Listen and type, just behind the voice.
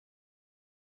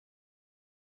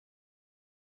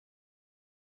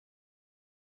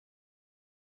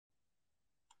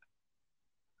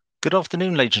Good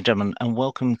afternoon, ladies and gentlemen, and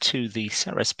welcome to the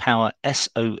CERES Power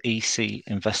SOEC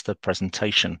investor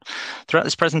presentation. Throughout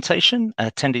this presentation,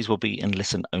 attendees will be in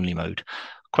listen-only mode.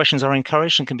 Questions are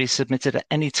encouraged and can be submitted at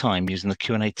any time using the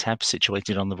Q&A tab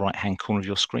situated on the right-hand corner of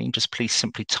your screen. Just please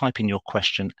simply type in your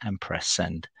question and press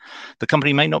send. The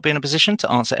company may not be in a position to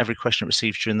answer every question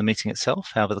received during the meeting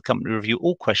itself. However, the company will review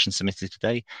all questions submitted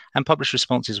today and publish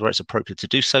responses where it's appropriate to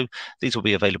do so. These will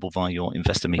be available via your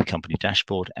Investor Meet Company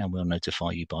dashboard, and we'll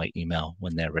notify you by email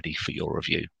when they're ready for your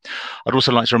review. I'd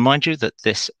also like to remind you that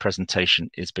this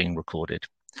presentation is being recorded.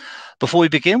 Before we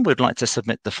begin, we'd like to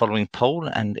submit the following poll,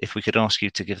 and if we could ask you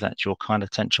to give that your kind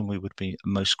attention, we would be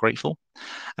most grateful.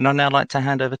 And I'd now like to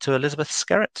hand over to Elizabeth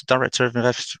Skerritt, Director of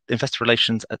Investor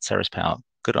Relations at CERES Power.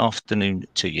 Good afternoon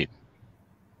to you.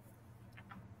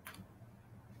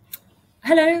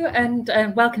 Hello and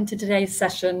welcome to today's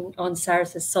session on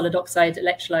CERES' solid oxide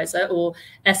electrolyzer, or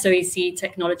SOEC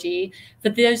technology. For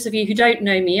those of you who don't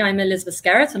know me, I'm Elizabeth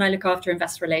Skerritt and I look after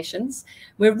investor relations.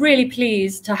 We're really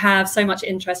pleased to have so much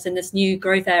interest in this new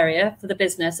growth area for the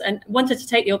business and wanted to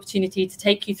take the opportunity to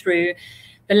take you through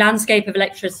the landscape of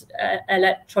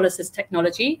electrolysis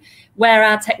technology, where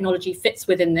our technology fits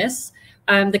within this,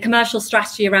 the commercial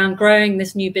strategy around growing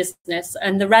this new business,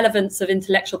 and the relevance of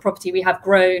intellectual property we have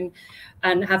grown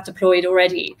and have deployed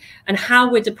already, and how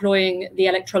we're deploying the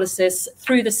electrolysis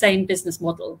through the same business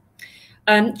model.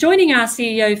 Joining our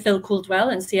CEO, Phil Caldwell,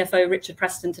 and CFO, Richard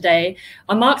Preston, today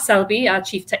are Mark Selby, our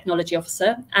Chief Technology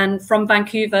Officer, and from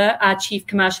Vancouver, our Chief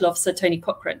Commercial Officer, Tony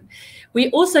Cochran. We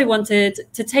also wanted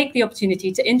to take the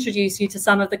opportunity to introduce you to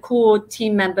some of the core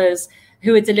team members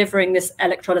who are delivering this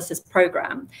electrolysis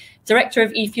program. Director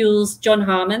of eFuels, John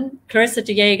Harmon, Clarissa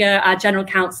de Jager, our General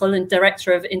Counsel and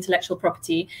Director of Intellectual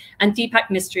Property, and Deepak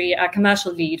Mistry, our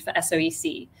Commercial Lead for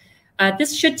SOEC.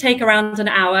 This should take around an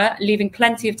hour, leaving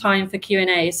plenty of time for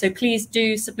Q&A, so please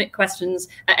do submit questions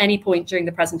at any point during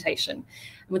the presentation.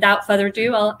 And without further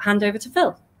ado, I'll hand over to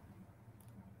Phil.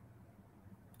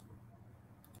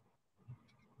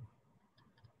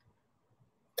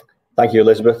 Thank you,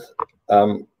 Elizabeth.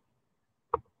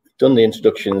 Done the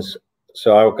introductions,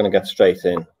 so I'm going to get straight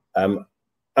in.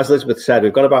 As Elizabeth said,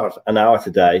 we've got about an hour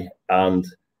today, and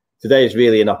today is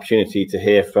really an opportunity to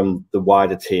hear from the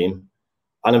wider team.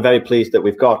 And I'm very pleased that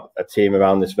we've got a team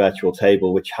around this virtual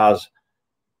table which has,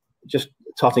 just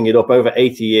totting it up, over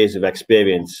 80 years of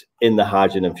experience in the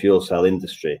hydrogen and fuel cell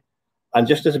industry. And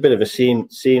just as a bit of a scene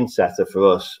setter for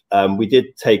us, we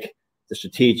did take the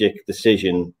strategic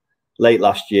decision late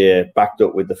last year, backed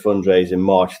up with the fundraise in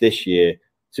March this year,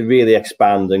 to really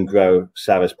expand and grow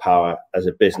CERES Power as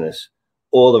a business,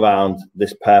 all around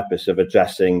this purpose of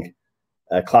addressing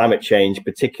climate change,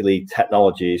 particularly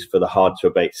technologies for the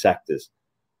hard-to-abate sectors.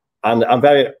 And I'm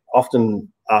very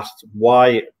often asked,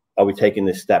 why are we taking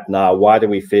this step now? Why do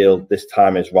we feel this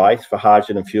time is right for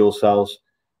hydrogen and fuel cells?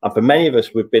 And for many of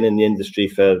us, we've been in the industry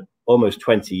for almost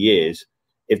 20 years.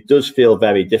 It does feel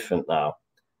very different now.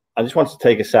 I just want to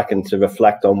take a second to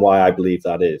reflect on why I believe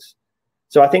that is.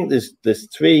 So I think there's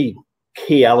three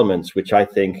key elements which I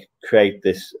think create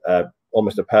this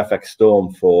almost a perfect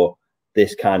storm for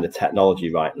this kind of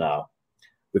technology right now.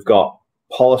 We've got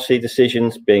policy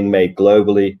decisions being made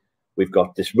globally, we've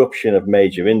got disruption of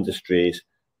major industries,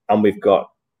 and we've got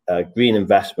green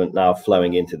investment now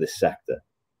flowing into this sector.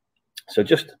 So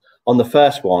just on the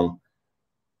first one,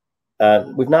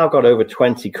 we've now got over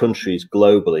 20 countries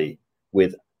globally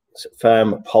with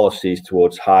firm policies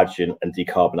towards hydrogen and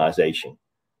decarbonisation.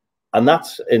 And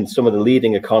that's in some of the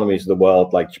leading economies of the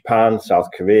world, like Japan, South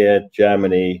Korea,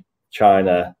 Germany,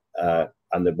 China,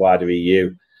 and the wider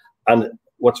EU. And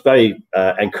what's very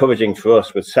encouraging for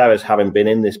us, with CERES having been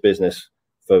in this business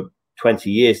for 20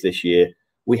 years this year,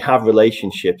 we have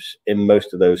relationships in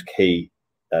most of those key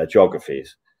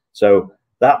geographies. So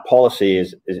that policy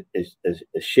is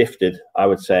shifted, I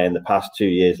would say, in the past 2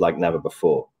 years like never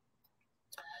before.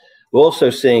 We're also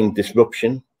seeing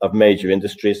disruption of major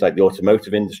industries like the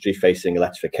automotive industry facing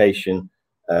electrification,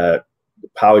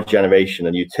 power generation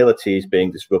and utilities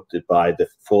being disrupted by the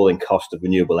falling cost of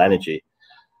renewable energy,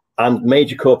 and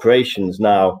major corporations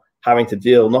now having to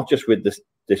deal not just with this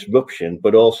disruption,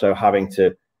 but also having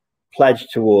to pledge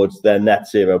towards their net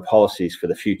zero policies for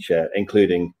the future,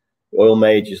 including oil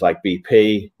majors like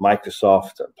BP,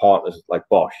 Microsoft, and partners like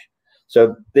Bosch.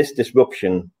 So this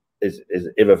disruption is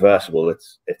irreversible.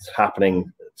 It's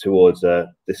happening towards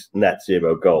this net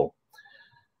zero goal.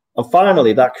 And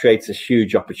finally, that creates a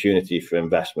huge opportunity for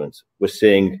investment. We're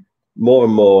seeing more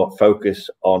and more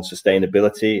focus on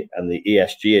sustainability and the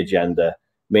ESG agenda,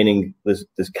 meaning there's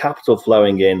capital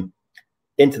flowing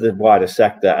into the wider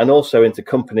sector, and also into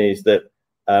companies that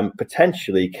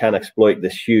potentially can exploit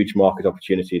this huge market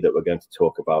opportunity that we're going to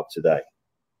talk about today.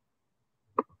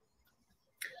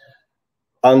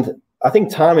 And I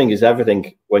think timing is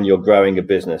everything when you're growing a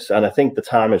business, and I think the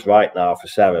time is right now for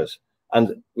CERES.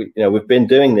 And we've been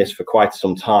doing this for quite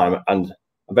some time, and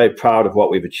I'm very proud of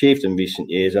what we've achieved in recent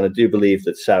years. And I do believe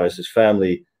that CERES has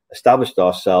firmly established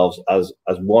ourselves as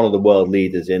one of the world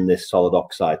leaders in this solid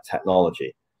oxide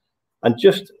technology. And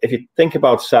just if you think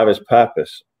about CERES'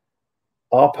 purpose,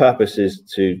 our purpose is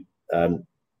to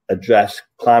address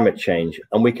climate change,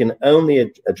 and we can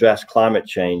only address climate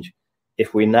change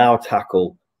if we now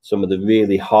tackle some of the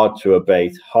really hard to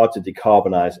abate, hard to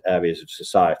decarbonize areas of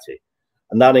society.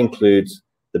 And that includes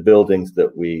the buildings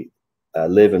that we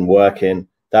live and work in.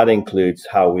 That includes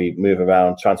how we move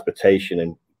around, transportation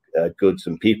and goods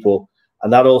and people.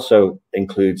 And that also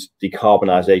includes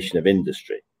decarbonization of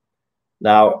industry.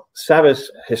 Now, CERES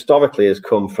historically has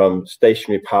come from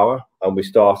stationary power, and we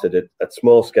started at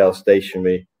small scale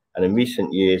stationary. And in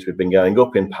recent years, we've been going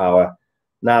up in power.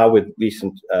 Now with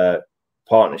recent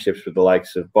partnerships with the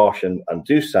likes of Bosch and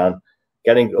Doosan,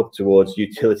 getting up towards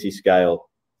utility scale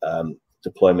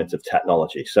deployment of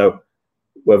technology. So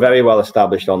we're very well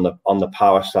established on the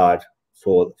power side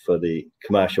for the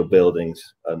commercial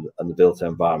buildings and the built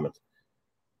environment.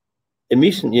 In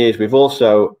recent years, we've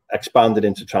also expanded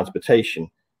into transportation.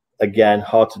 Again,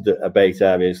 hard to abate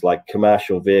areas like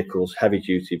commercial vehicles, heavy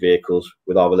duty vehicles,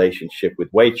 with our relationship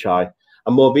with Weichai,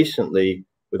 and more recently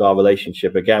with our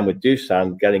relationship again with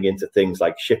Doosan, getting into things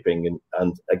like shipping.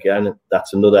 And again,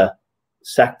 that's another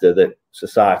sector that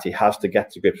society has to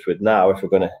get to grips with now if we're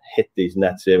going to hit these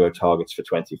net zero targets for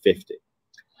 2050.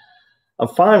 And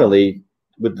finally,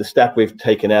 with the step we've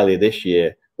taken earlier this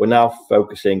year, we're now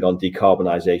focusing on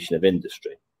decarbonisation of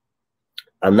industry.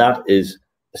 And that is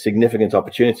a significant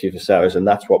opportunity for CERES, and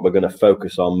that's what we're going to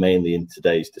focus on mainly in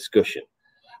today's discussion.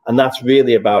 And that's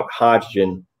really about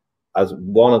hydrogen as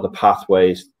one of the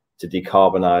pathways to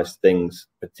decarbonise things,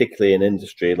 particularly in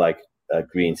industry like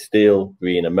green steel,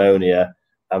 green ammonia,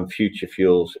 and future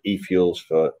fuels, e-fuels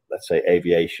for, let's say,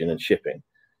 aviation and shipping.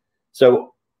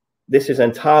 So this is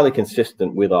entirely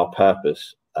consistent with our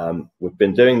purpose. We've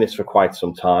been doing this for quite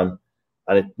some time,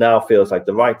 and it now feels like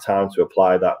the right time to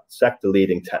apply that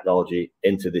sector-leading technology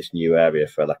into this new area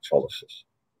for electrolysis.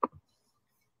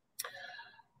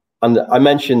 And I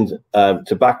mentioned,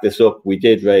 to back this up, we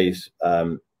did raise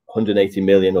 180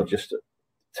 million, or just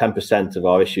 10% of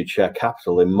our issued share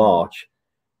capital in March.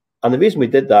 And the reason we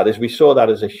did that is we saw that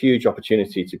as a huge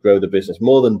opportunity to grow the business,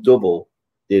 more than double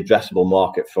the addressable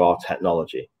market for our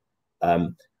technology.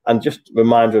 And just a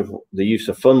reminder of the use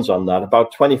of funds on that,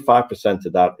 about 25%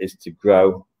 of that is to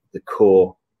grow the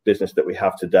core business that we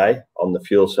have today on the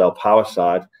fuel cell power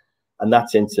side. And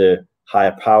that's into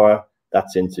higher power,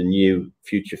 that's into new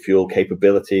future fuel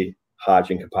capability,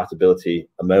 hydrogen compatibility,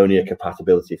 ammonia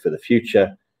compatibility for the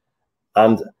future.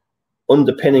 And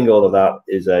underpinning all of that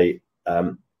is a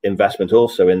investment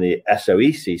also in the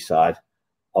SOEC side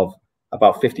of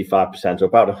about 55%, or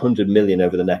about 100 million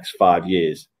over the next 5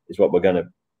 years, is what we're going to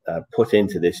put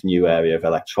into this new area of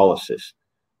electrolysis,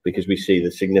 because we see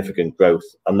the significant growth,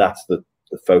 and that's the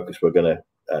focus we're going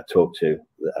to talk to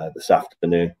this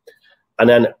afternoon. And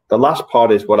then the last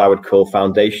part is what I would call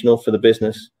foundational for the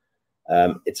business.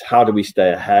 It's how do we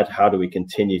stay ahead? How do we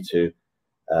continue to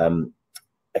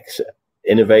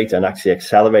innovate and actually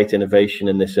accelerate innovation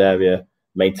in this area,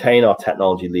 maintain our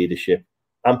technology leadership,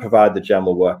 and provide the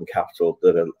general working capital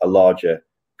that a larger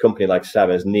company like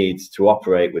CERES needs to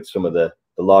operate with some of the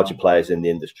larger players in the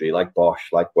industry, like Bosch,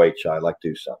 like Weichai, like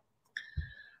Doosan.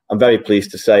 I'm very pleased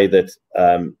to say that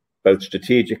both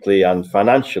strategically and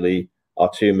financially, our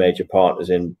two major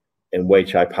partners in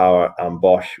Weichai Power and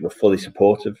Bosch were fully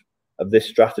supportive of this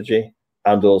strategy,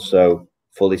 and also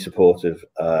fully supportive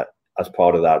as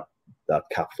part of that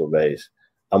capital raise.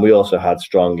 And we also had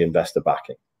strong investor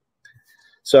backing.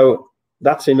 So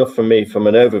that's enough for me from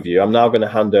an overview. I'm now going to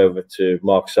hand over to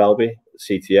Mark Selby,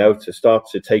 CTO, to start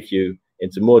to take you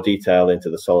into more detail into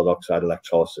the solid oxide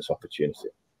electrolysis opportunity.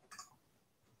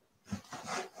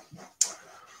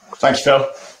 Thank you,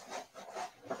 Phil.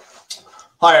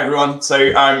 Hi, everyone.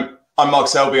 So I'm Mark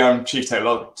Selby. I'm Chief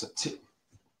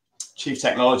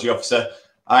Technology Officer.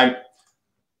 And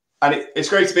it's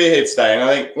great to be here today. And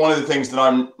I think one of the things that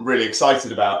I'm really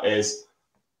excited about is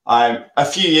a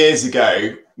few years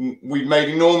ago, we made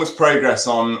enormous progress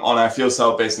on our fuel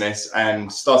cell business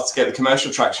and started to get the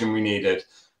commercial traction we needed.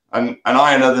 And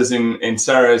I and others in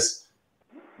CERES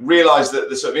realized that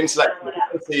the sort of intellectual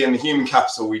property and the human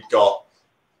capital we'd got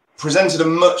presented a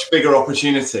much bigger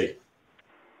opportunity.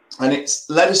 And it's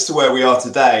led us to where we are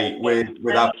today with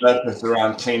our purpose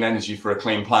around clean energy for a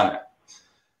clean planet.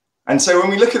 And so when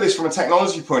we look at this from a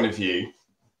technology point of view,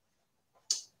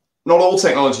 not all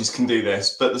technologies can do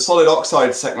this, but the solid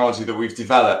oxide technology that we've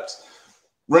developed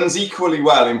runs equally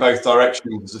well in both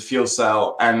directions as a fuel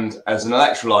cell and as an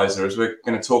electrolyzer, as we're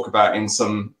going to talk about in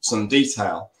some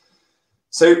detail.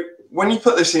 So when you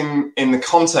put this in the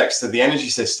context of the energy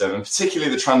system, and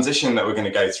particularly the transition that we're going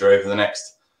to go through over the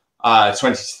next 20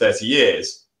 to 30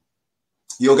 years,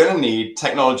 you're going to need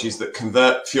technologies that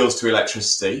convert fuels to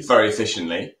electricity very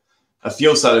efficiently. A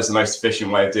fuel cell is the most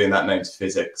efficient way of doing that known to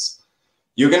physics.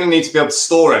 You're going to need to be able to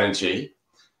store energy,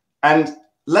 and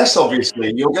less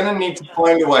obviously, you're going to need to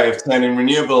find a way of turning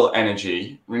renewable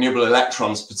energy, renewable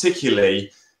electrons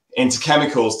particularly, into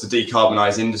chemicals to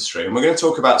decarbonize industry. And we're going to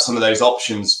talk about some of those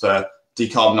options for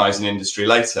decarbonizing industry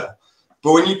later.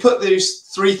 But when you put these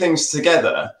three things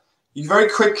together, you very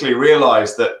quickly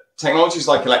realize that technologies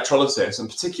like electrolysis, and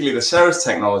particularly the CERES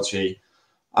technology,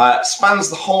 spans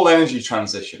the whole energy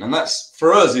transition. And that's,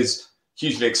 for us, is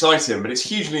hugely exciting, but it's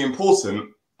hugely important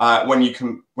when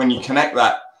you connect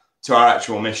that to our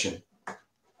actual mission.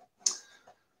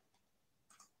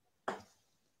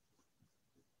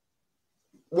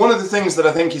 One of the things that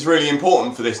I think is really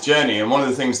important for this journey, and one of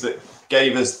the things that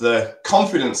gave us the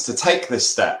confidence to take this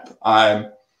step,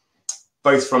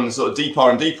 both from the sort of deep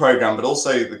R&D program, but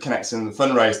also the connecting and the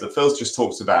fundraise that Phil's just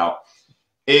talked about,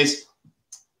 is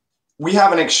we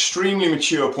have an extremely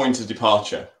mature point of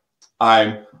departure.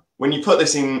 When you put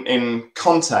this in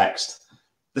context,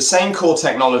 the same core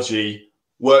technology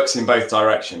works in both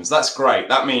directions. That's great.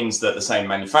 That means that the same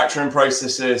manufacturing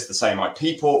processes, the same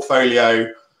IP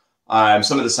portfolio,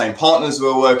 some of the same partners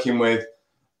we're working with,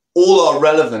 all are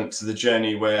relevant to the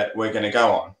journey we're going to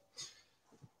go on.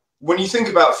 When you think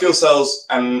about fuel cells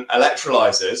and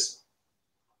electrolyzers,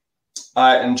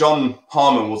 and John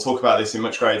Harmon will talk about this in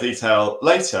much greater detail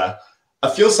later, a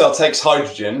fuel cell takes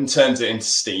hydrogen and turns it into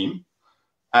steam,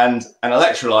 and an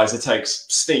electrolyzer takes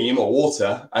steam or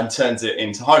water and turns it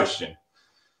into hydrogen.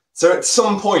 So at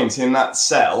some point in that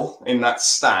cell, in that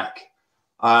stack,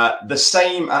 the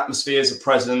same atmospheres are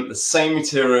present, the same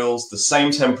materials, the same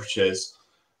temperatures.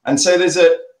 And so there's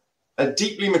a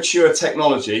deeply mature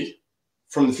technology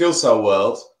from the fuel cell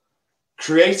world,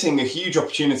 creating a huge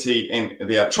opportunity in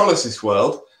the electrolysis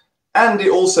world, and it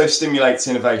also stimulates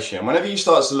innovation. Whenever you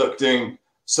start to look doing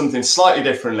something slightly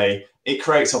differently, it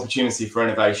creates opportunity for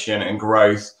innovation and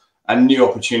growth and new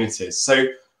opportunities. So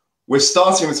we're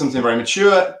starting with something very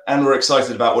mature, and we're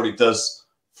excited about what it does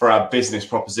for our business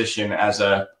proposition as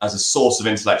a source of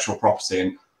intellectual property.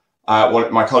 And one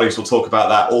of my colleagues will talk about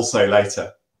that also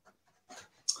later.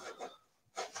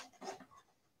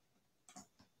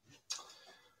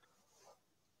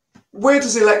 Where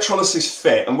does electrolysis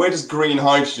fit, and where does green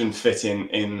hydrogen fit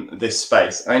in this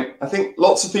space? I think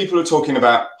lots of people are talking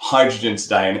about hydrogen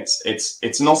today, and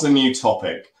it's not a new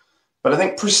topic, but I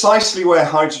think precisely where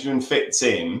hydrogen fits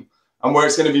in and where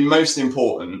it's going to be most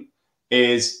important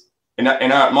is, in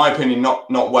my opinion, not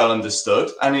well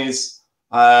understood, and is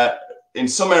in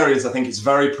some areas I think it's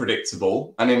very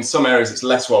predictable, and in some areas it's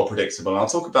less well predictable. And I'll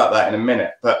talk about that in a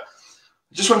minute, but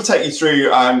I just want to take you through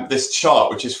this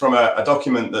chart, which is from a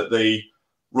document that the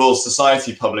Royal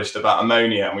Society published about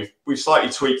ammonia, and we've slightly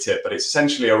tweaked it, but it's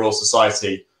essentially a Royal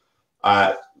Society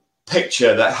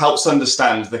picture that helps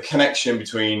understand the connection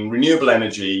between renewable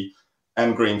energy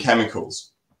and green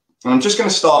chemicals. And I'm just going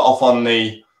to start off on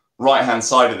the right-hand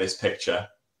side of this picture.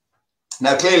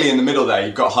 Now, clearly in the middle there,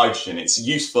 you've got hydrogen. It's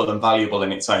useful and valuable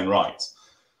in its own right.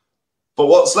 But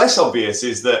what's less obvious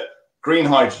is that green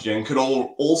hydrogen could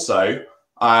also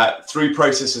through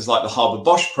processes like the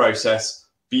Haber-Bosch process,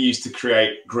 be used to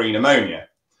create green ammonia.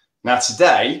 Now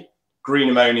today, green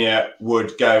ammonia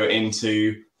would go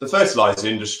into the fertilizer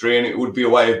industry, and it would be a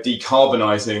way of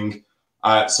decarbonising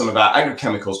some of our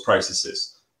agrochemicals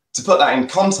processes. To put that in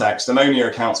context, ammonia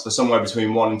accounts for somewhere between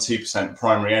 1% and 2%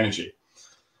 primary energy.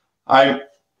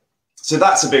 So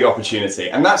that's a big opportunity,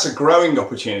 and that's a growing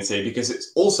opportunity because it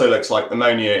also looks like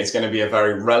ammonia is going to be a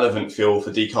very relevant fuel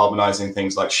for decarbonising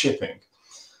things like shipping.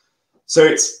 So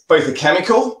it's both a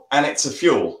chemical and it's a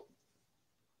fuel.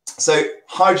 So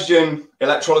hydrogen,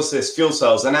 electrolysis, fuel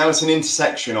cells are now at an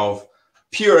intersection of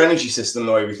pure energy system,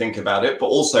 the way we think about it, but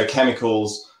also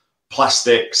chemicals,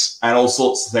 plastics, and all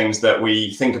sorts of things that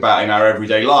we think about in our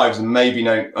everyday lives and maybe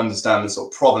don't understand the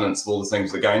sort of provenance of all the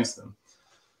things that go into them.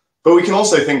 But we can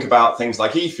also think about things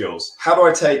like e-fuels. How do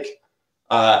I take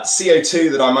CO2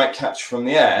 that I might catch from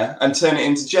the air and turn it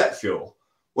into jet fuel?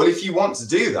 Well, if you want to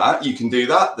do that, you can do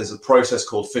that. There's a process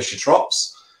called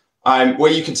Fischer-Tropsch.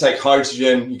 where you can take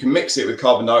hydrogen, you can mix it with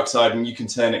carbon dioxide, and you can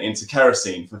turn it into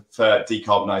kerosene for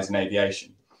decarbonising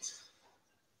aviation.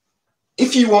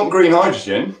 If you want green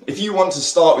hydrogen, if you want to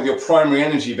start with your primary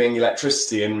energy being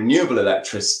electricity and renewable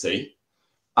electricity,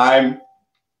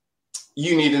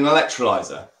 you need an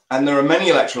electrolyser. And there are many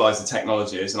electrolyser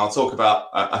technologies, and I'll talk about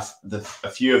a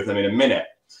few of them in a minute.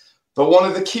 But one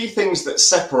of the key things that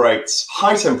separates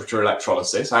high temperature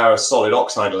electrolysis, our solid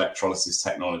oxide electrolysis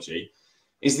technology,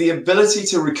 is the ability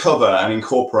to recover and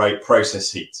incorporate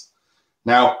process heat.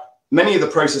 Now, many of the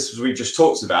processes we've just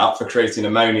talked about for creating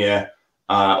ammonia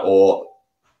or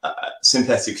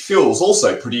synthetic fuels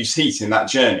also produce heat in that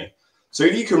journey. So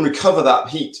if you can recover that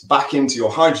heat back into your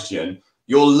hydrogen,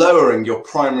 you're lowering your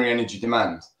primary energy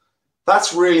demand.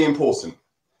 That's really important.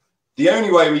 The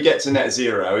only way we get to net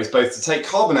zero is both to take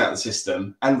carbon out of the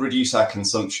system and reduce our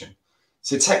consumption.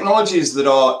 So technologies that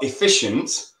are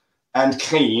efficient and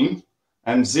clean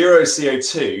and zero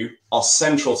CO2 are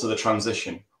central to the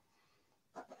transition.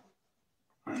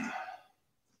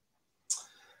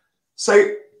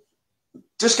 So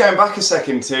just going back a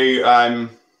second to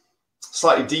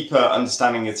slightly deeper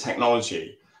understanding of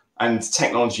technology and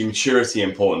technology maturity,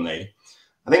 importantly.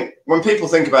 I think when people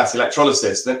think about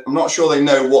electrolysis, I'm not sure they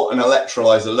know what an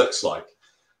electrolyser looks like.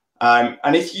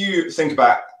 And if you think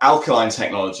about alkaline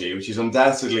technology, which is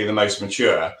undoubtedly the most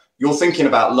mature, you're thinking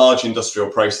about large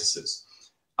industrial processes.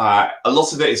 A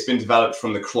lot of it has been developed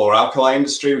from the chlor-alkali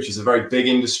industry, which is a very big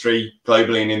industry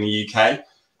globally and in the UK.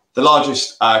 The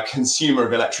largest consumer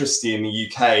of electricity in the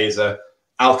UK is an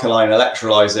alkaline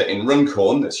electrolyser in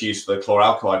Runcorn that's used for the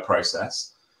chlor-alkali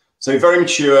process. So very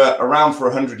mature, around for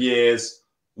 100 years,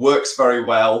 works very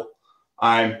well,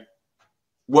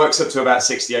 works up to about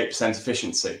 68%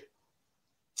 efficiency.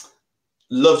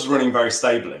 Loves running very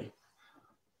stably.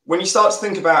 When you start to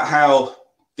think about how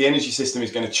the energy system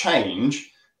is going to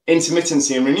change,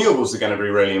 intermittency and renewables are going to be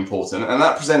really important, and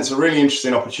that presents a really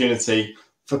interesting opportunity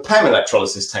for PEM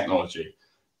electrolysis technology.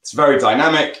 It's very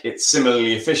dynamic, it's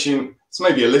similarly efficient, it's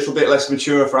maybe a little bit less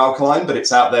mature for alkaline, but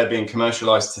it's out there being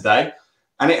commercialized today.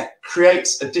 And it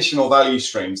creates additional value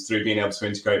streams through being able to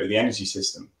integrate with the energy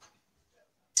system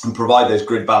and provide those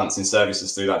grid balancing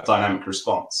services through that dynamic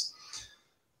response.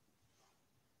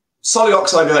 Solid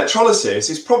oxide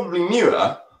electrolysis is probably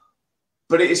newer,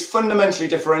 but it is fundamentally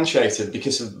differentiated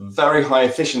because of very high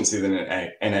efficiency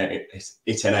that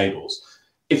it enables.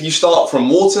 If you start from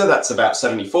water, that's about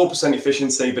 74%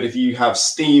 efficiency, but if you have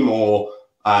steam or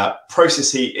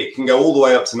process heat, it can go all the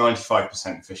way up to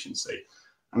 95% efficiency.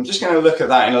 I'm just going to look at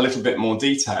that in a little bit more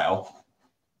detail.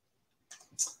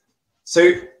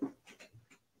 So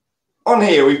on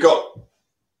here, we've got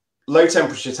low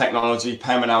temperature technology,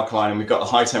 PEM and alkaline, and we've got the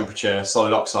high temperature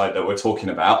solid oxide that we're talking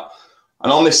about.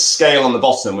 And on this scale on the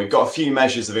bottom, we've got a few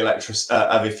measures of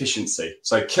efficiency.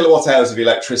 So kilowatt hours of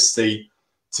electricity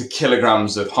to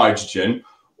kilograms of hydrogen.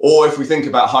 Or if we think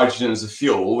about hydrogen as a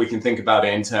fuel, we can think about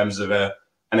it in terms of an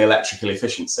electrical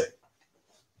efficiency.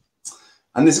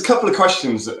 And there's a couple of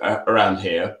questions around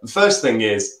here. The first thing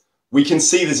is, we can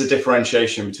see there's a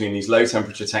differentiation between these low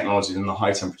temperature technologies and the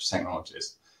high temperature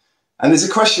technologies. And there's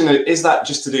a question, is that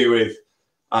just to do with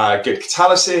good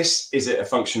catalysis? Is it a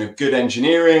function of good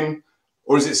engineering?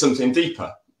 Or is it something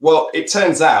deeper? Well, it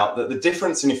turns out that the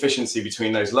difference in efficiency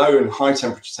between those low and high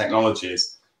temperature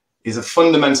technologies is a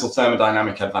fundamental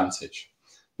thermodynamic advantage.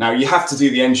 Now, you have to do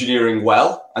the engineering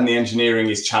well, and the engineering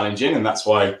is challenging, and that's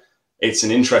why it's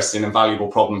an interesting and valuable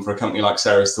problem for a company like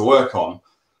CERES to work on.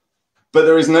 But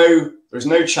there is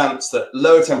no chance that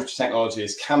lower temperature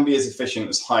technologies can be as efficient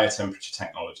as higher temperature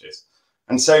technologies.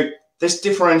 And so this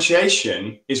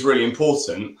differentiation is really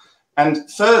important. And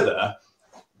further,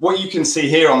 what you can see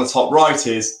here on the top right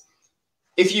is,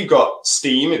 if you've got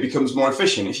steam, it becomes more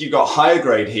efficient. If you've got higher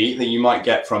grade heat that you might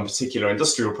get from particular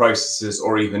industrial processes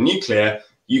or even nuclear,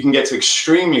 you can get to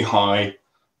extremely high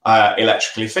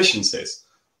electrical efficiencies.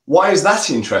 Why is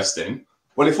that interesting?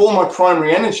 Well, if all my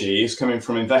primary energy is coming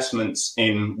from investments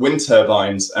in wind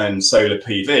turbines and solar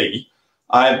PV,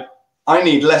 I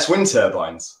need less wind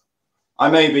turbines. I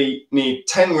maybe need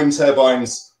 10 wind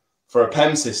turbines for a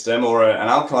PEM system or an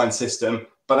alkaline system,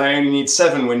 but I only need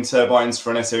 7 wind turbines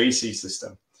for an SOEC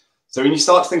system. So when you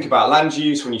start to think about land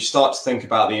use, when you start to think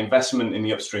about the investment in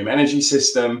the upstream energy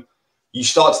system, you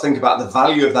start to think about the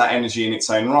value of that energy in its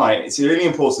own right. It's really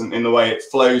important in the way it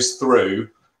flows through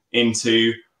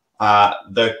into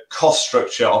the cost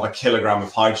structure of a kilogram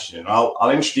of hydrogen. I'll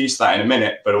introduce that in a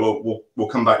minute, but we'll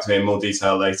come back to it in more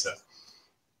detail later.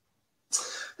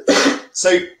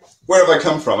 So where have I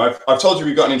come from? I've told you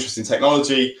we've got an interesting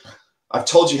technology. I've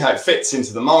told you how it fits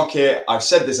into the market. I've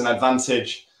said there's an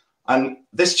advantage. And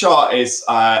this chart is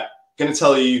going to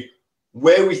tell you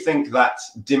where we think that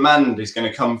demand is going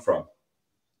to come from.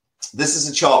 This is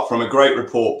a chart from a great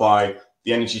report by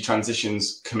the Energy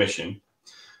Transitions Commission.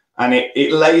 And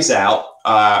it lays out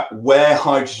where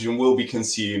hydrogen will be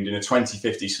consumed in a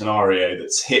 2050 scenario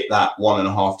that's hit that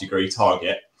 1.5 degree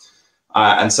target.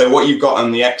 And so what you've got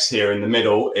on the X here in the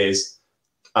middle is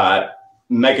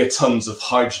megatons of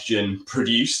hydrogen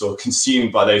produced or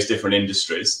consumed by those different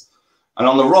industries. And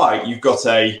on the right, you've got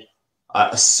a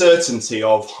certainty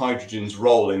of hydrogen's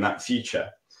role in that future.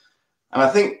 And I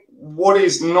think what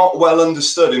is not well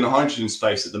understood in the hydrogen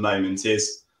space at the moment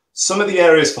is some of the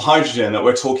areas for hydrogen that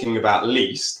we're talking about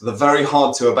least, the very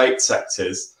hard to abate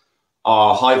sectors,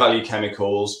 are high value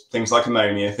chemicals, things like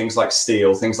ammonia, things like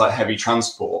steel, things like heavy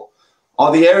transport,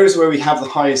 are the areas where we have the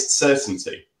highest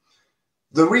certainty.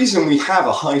 The reason we have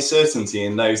a high certainty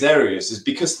in those areas is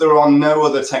because there are no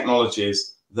other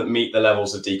technologies that meet the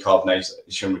levels of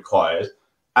decarbonisation required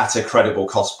at a credible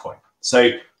cost point. So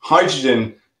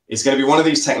hydrogen is going to be one of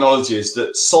these technologies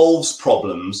that solves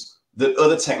problems that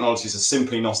other technologies are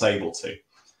simply not able to.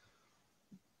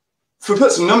 If we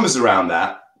put some numbers around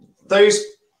that, those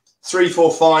 3,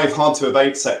 4, 5 hard to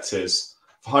abate sectors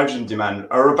for hydrogen demand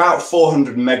are about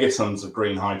 400 megatons of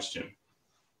green hydrogen.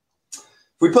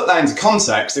 If we put that into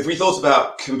context, if we thought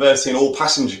about converting all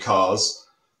passenger cars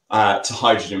to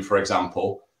hydrogen, for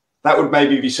example, that would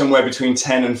maybe be somewhere between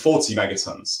 10 and 40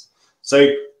 megatons.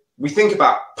 So we think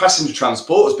about passenger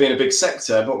transport as being a big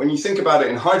sector, but when you think about it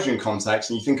in hydrogen context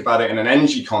and you think about it in an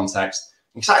energy context,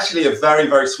 it's actually a very,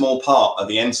 very small part of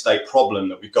the end state problem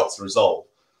that we've got to resolve.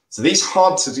 So these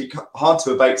hard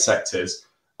to abate sectors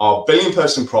are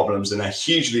billion-person problems and they're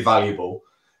hugely valuable.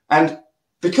 And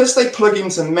because they plug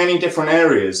into many different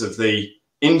areas of the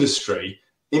industry,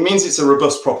 it means it's a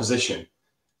robust proposition.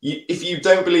 If you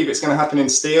don't believe it's going to happen in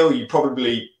steel, you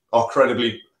probably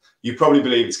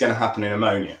believe it's going to happen in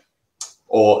ammonia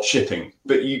or shipping,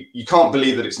 but you can't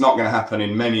believe that it's not going to happen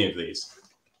in many of these.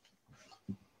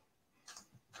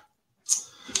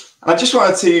 And I just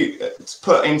wanted to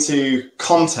put into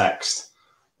context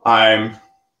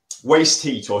waste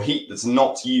heat or heat that's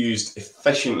not used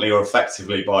efficiently or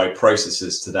effectively by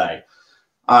processes today.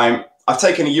 I've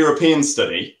taken a European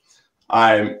study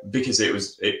because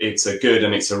it's a good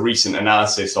and it's a recent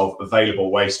analysis of available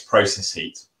waste process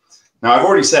heat. Now, I've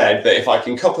already said that if I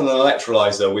can couple an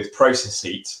electrolyzer with process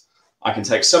heat, I can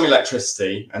take some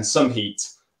electricity and some heat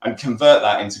and convert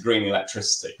that into green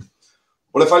electricity.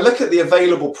 Well, if I look at the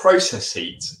available process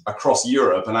heat across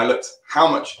Europe and I looked how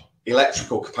much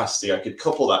electrical capacity I could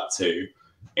couple that to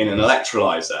in an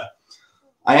electrolyzer,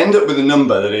 I end up with a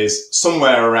number that is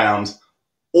somewhere around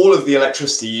all of the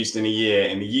electricity used in a year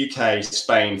in the UK,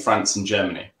 Spain, France, and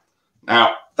Germany.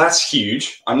 Now, that's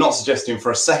huge. I'm not suggesting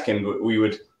for a second that we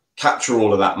would capture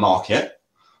all of that market,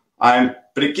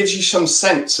 but it gives you some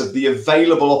sense of the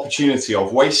available opportunity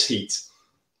of waste heat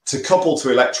to couple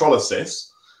to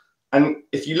electrolysis. And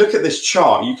if you look at this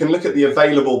chart, you can look at the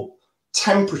available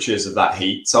temperatures of that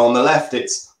heat. So on the left,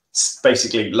 it's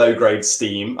basically low-grade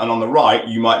steam, and on the right,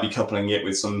 you might be coupling it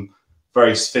with some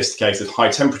very sophisticated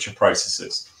high-temperature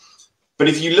processes. But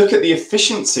if you look at the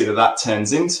efficiency that that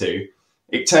turns into,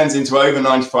 it turns into over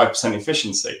 95%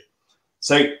 efficiency.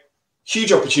 So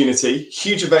huge opportunity,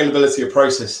 huge availability of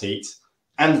process heat,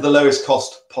 and the lowest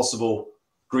cost possible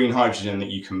green hydrogen that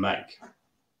you can make.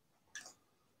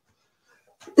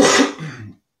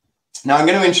 Now I'm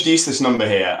going to introduce this number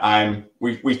here.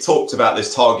 We talked about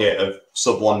this target of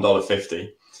sub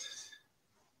 $1.50.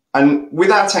 And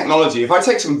with our technology, if I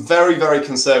take some very, very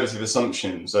conservative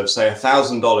assumptions of say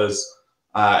 $1,000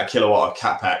 a kilowatt of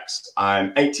capex,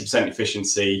 80%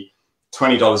 efficiency,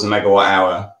 $20 a megawatt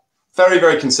hour, very,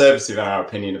 very conservative in our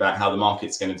opinion about how the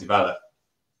market's going to develop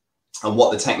and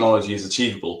what the technology is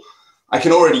achievable, I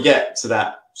can already get to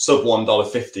that sub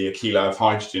 $1.50 a kilo of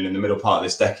hydrogen in the middle part of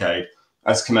this decade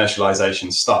as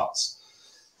commercialization starts.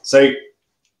 So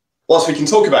whilst we can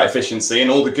talk about efficiency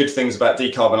and all the good things about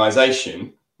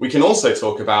decarbonisation, we can also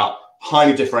talk about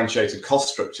highly differentiated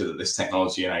cost structure that this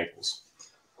technology enables.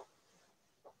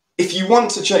 If you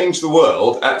want to change the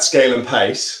world at scale and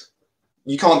pace,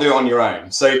 you can't do it on your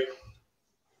own. So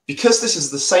because this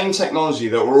is the same technology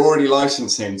that we're already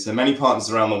licensing to many partners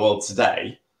around the world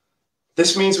today,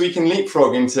 this means we can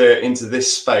leapfrog into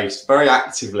this space very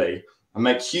actively and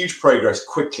make huge progress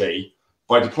quickly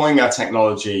by deploying our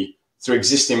technology through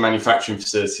existing manufacturing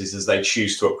facilities as they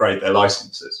choose to upgrade their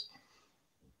licenses.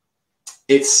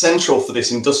 It's central for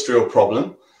this industrial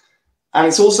problem, and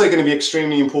it's also going to be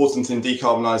extremely important in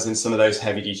decarbonising some of those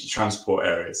heavy-duty transport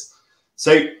areas.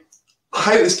 So I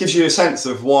hope this gives you a sense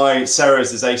of why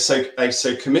CERES is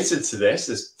so committed to this,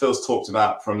 as Phil's talked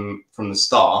about from the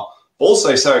start, but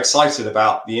also so excited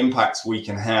about the impact we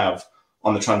can have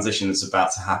on the transition that's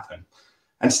about to happen.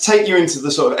 And to take you into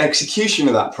the sort of execution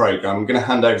of that program, I'm going to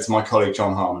hand over to my colleague,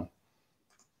 John Harmon.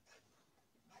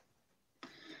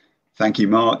 Thank you,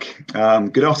 Mark.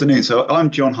 Good afternoon. So I'm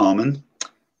John Harmon.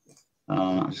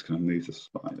 I'm just going to move the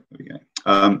slide. There we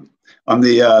go. I'm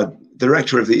the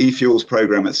director of the e-fuels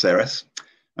program at CERES,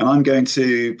 and I'm going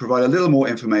to provide a little more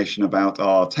information about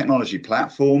our technology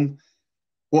platform,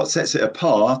 what sets it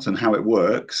apart and how it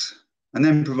works, and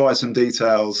then provide some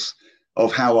details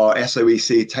of how our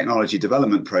SOEC technology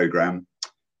development program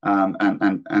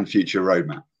and future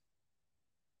roadmap.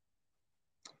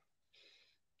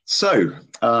 So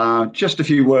just a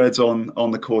few words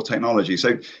on the core technology.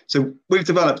 So we've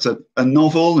developed a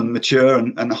novel and mature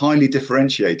and highly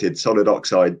differentiated solid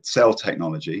oxide cell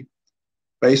technology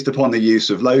based upon the use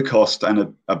of low cost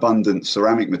and abundant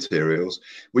ceramic materials,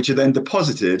 which are then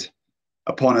deposited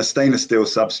upon a stainless steel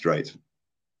substrate.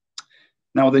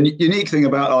 Now, the unique thing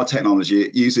about our technology,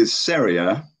 it uses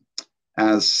ceria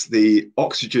as the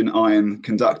oxygen ion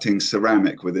conducting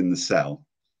ceramic within the cell.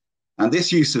 And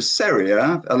this use of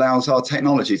ceria allows our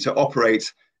technology to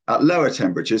operate at lower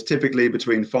temperatures, typically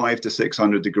between 500 to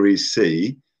 600 degrees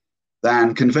C,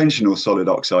 than conventional solid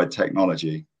oxide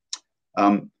technology.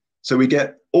 So we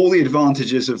get all the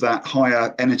advantages of that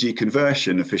higher energy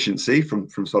conversion efficiency from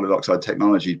solid oxide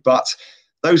technology, but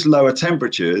those lower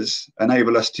temperatures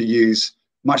enable us to use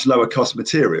much lower cost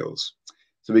materials.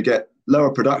 So we get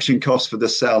lower production costs for the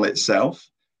cell itself,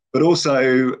 but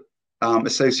also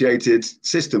associated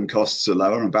system costs are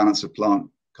lower and balance of plant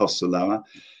costs are lower.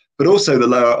 But also the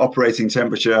lower operating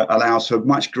temperature allows for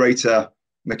much greater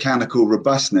mechanical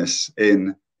robustness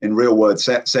in real world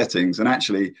settings. And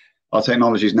actually our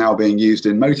technology is now being used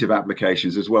in motive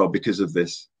applications as well because of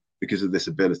this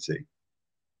ability.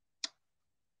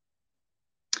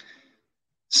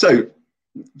 So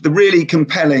the really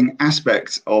compelling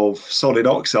aspect of solid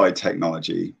oxide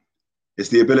technology is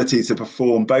the ability to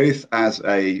perform both as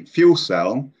a fuel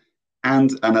cell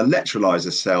and an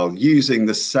electrolyzer cell using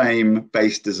the same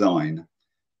base design.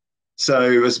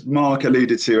 So as Mark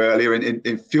alluded to earlier,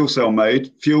 in fuel cell mode,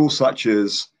 fuels such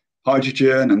as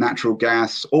hydrogen and natural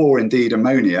gas, or indeed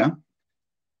ammonia,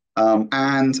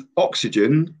 and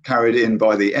oxygen carried in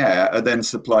by the air are then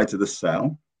supplied to the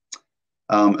cell.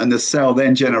 And the cell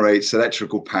then generates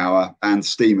electrical power and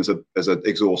steam as an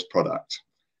exhaust product.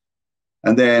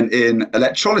 And then in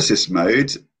electrolysis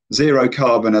mode, zero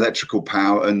carbon electrical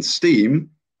power and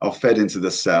steam are fed into the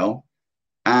cell,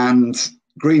 and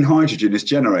green hydrogen is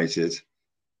generated.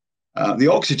 The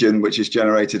oxygen, which is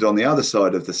generated on the other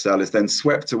side of the cell, is then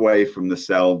swept away from the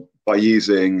cell by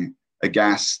using a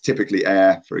gas, typically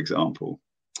air, for example.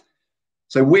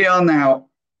 So we are now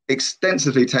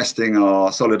extensively testing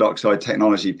our solid oxide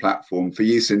technology platform for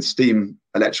use in steam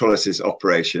electrolysis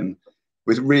operation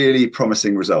with really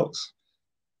promising results.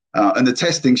 And the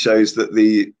testing shows that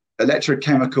the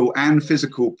electrochemical and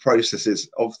physical processes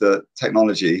of the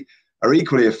technology are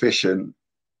equally efficient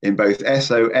in both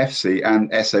SOFC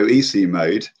and SOEC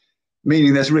mode,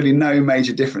 meaning there's really no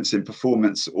major difference in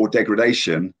performance or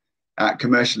degradation at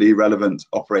commercially relevant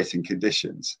operating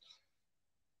conditions.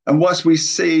 And whilst we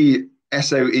see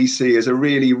SOEC as a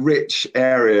really rich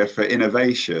area for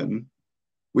innovation,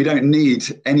 we don't need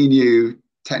any new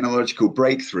technological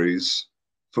breakthroughs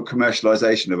for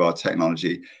commercialization of our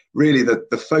technology. Really,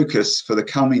 the focus for the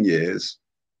coming years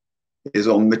is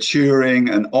on maturing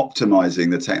and optimizing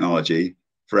the technology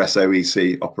for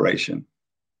SOEC operation.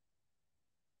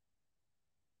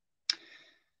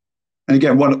 And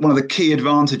again, one of the key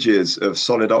advantages of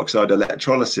solid oxide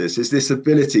electrolysis is this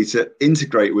ability to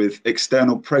integrate with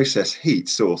external process heat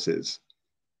sources.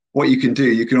 What you can do,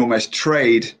 you can almost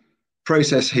trade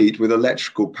process heat with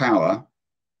electrical power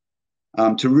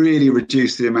to really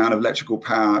reduce the amount of electrical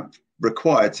power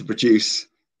required to produce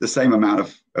the same amount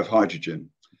of hydrogen,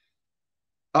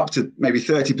 up to maybe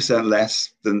 30%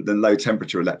 less than low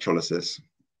temperature electrolysis.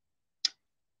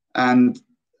 And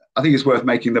I think it's worth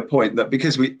making the point that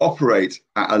because we operate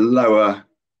at a lower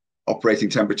operating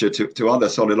temperature to other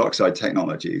solid oxide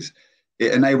technologies,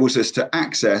 it enables us to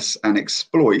access and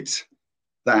exploit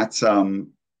that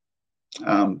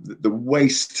the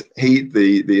waste heat,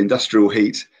 the industrial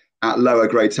heat at lower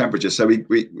grade temperatures. So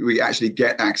we actually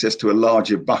get access to a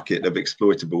larger bucket of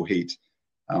exploitable heat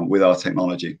with our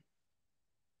technology.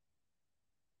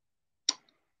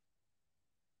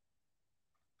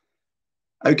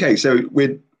 Okay, so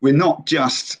we're not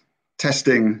just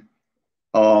testing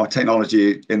our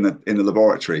technology in the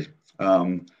laboratory.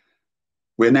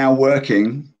 we're now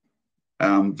working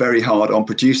very hard on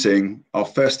producing our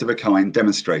first of a kind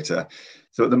demonstrator.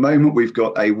 So at the moment, we've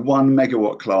got a 1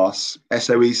 megawatt class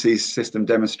SOEC system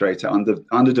demonstrator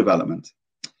under development.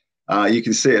 You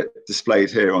can see it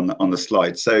displayed here on the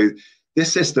slide. So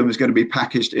this system is going to be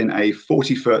packaged in a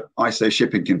 40-foot ISO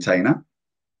shipping container,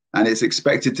 and it's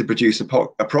expected to produce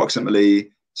approximately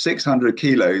 600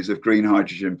 kilos of green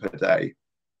hydrogen per day.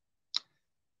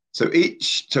 So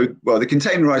the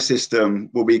containerized system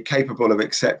will be capable of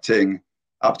accepting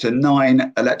up to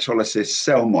 9 electrolysis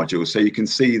cell modules. So you can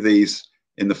see these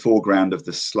in the foreground of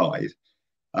the slide.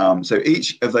 So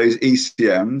each of those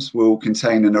ECMs will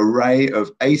contain an array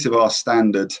of 8 of our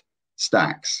standard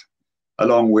stacks,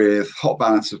 along with hot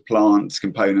balance of plant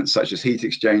components such as heat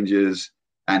exchangers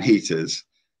and heaters.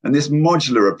 And this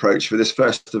modular approach for this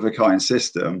first of a kind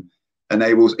system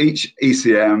enables each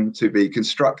ECM to be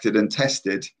constructed and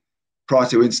tested prior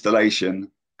to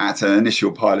installation at an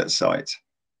initial pilot site.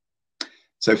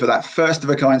 So for that first of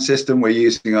a kind system, we're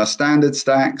using our standard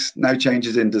stacks, no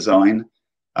changes in design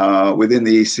within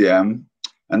the ECM.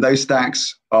 And those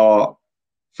stacks are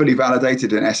fully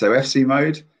validated in SOFC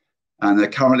mode, and they're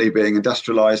currently being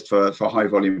industrialized for high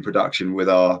volume production with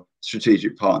our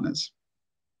strategic partners.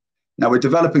 Now we're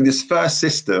developing this first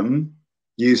system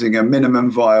using a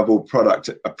minimum viable product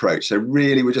approach. So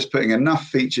really we're just putting enough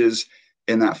features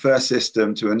in that first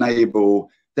system to enable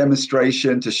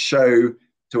demonstration, to show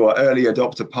to our early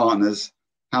adopter partners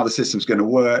how the system's going to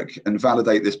work and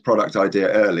validate this product idea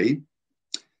early.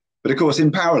 But of course,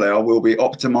 in parallel, we'll be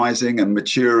optimizing and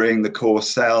maturing the core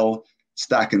cell,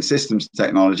 stack and systems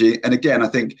technology. And again, I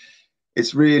think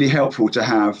it's really helpful to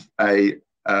have a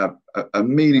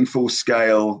meaningful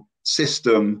scale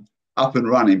system up and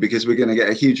running, because we're going to get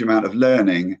a huge amount of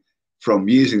learning from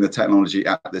using the technology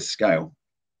at this scale.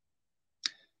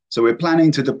 So we're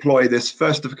planning to deploy this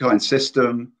first of a kind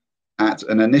system at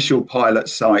an initial pilot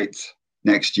site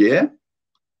next year.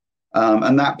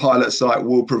 And that pilot site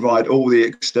will provide all the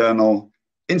external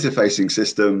interfacing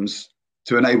systems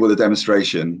to enable the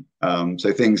demonstration.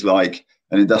 So things like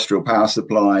an industrial power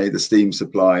supply, the steam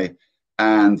supply,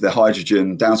 and the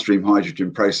hydrogen, downstream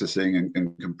hydrogen processing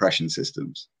and compression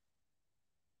systems.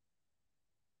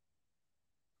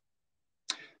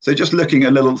 So just looking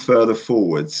a little further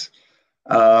forwards.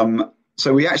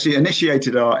 So we actually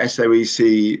initiated our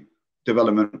SOEC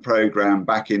development program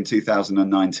back in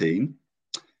 2019.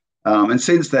 And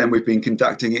since then, we've been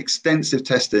conducting extensive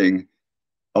testing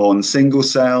on single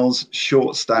cells,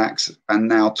 short stacks, and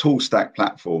now tall stack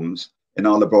platforms in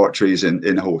our laboratories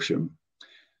in Horsham.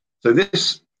 So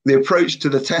the approach to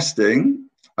the testing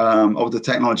of the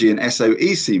technology in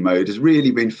SOEC mode has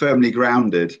really been firmly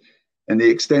grounded in the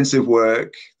extensive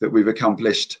work that we've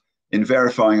accomplished in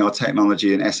verifying our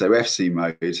technology in SOFC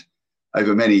mode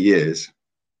over many years.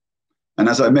 And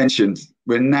as I mentioned,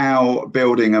 we're now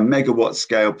building a megawatt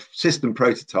scale system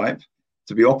prototype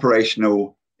to be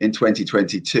operational in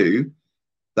 2022.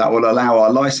 That will allow our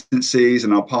licensees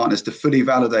and our partners to fully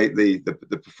validate the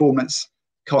performance,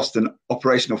 cost and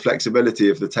operational flexibility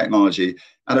of the technology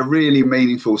at a really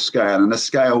meaningful scale, and a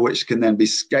scale which can then be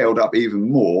scaled up even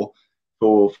more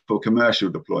for commercial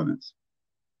deployments.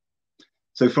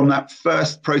 So from that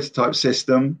first prototype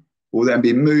system, we'll then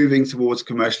be moving towards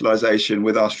commercialization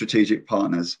with our strategic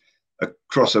partners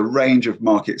across a range of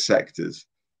market sectors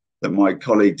that my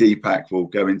colleague Deepak will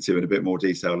go into in a bit more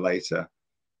detail later,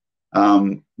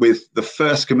 with the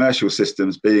first commercial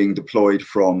systems being deployed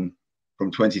from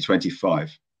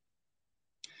 2025.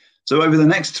 So over the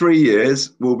next 3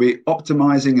 years, we'll be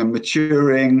optimizing and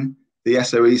maturing the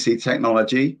SOEC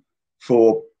technology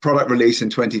for product release in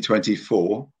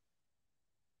 2024.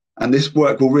 And this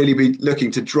work will really be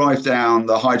looking to drive down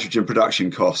the hydrogen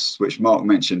production costs, which Mark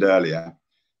mentioned earlier,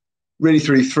 really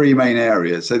through 3 main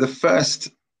areas. So the first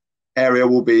area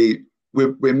will be,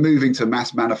 we're moving to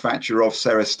mass manufacture of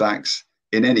CERES stacks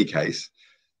in any case.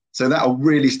 So that will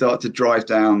really start to drive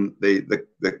down the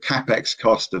CapEx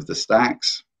cost of the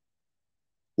stacks.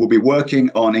 We'll be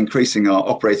working on increasing our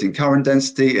operating current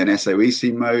density in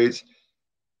SOEC mode,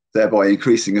 thereby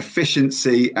increasing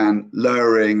efficiency and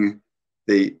lowering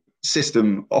the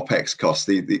system OpEx costs,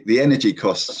 the energy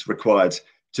costs required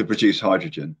to produce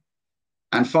hydrogen.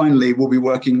 And finally, we'll be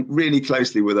working really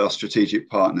closely with our strategic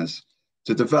partners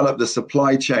to develop the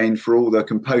supply chain for all the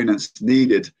components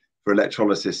needed for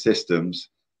electrolysis systems,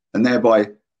 and thereby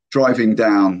driving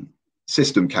down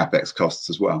system CapEx costs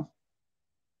as well.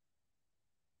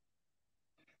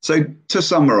 So to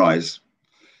summarize,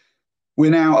 we're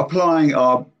now applying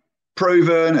our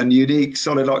proven and unique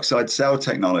solid oxide cell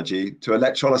technology to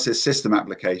electrolysis system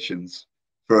applications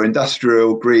for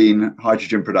industrial green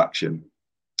hydrogen production.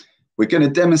 We're going to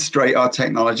demonstrate our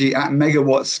technology at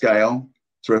megawatt scale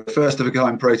through a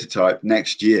first-of-a-kind prototype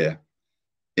next year.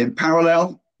 In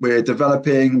parallel, we're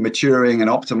developing, maturing, and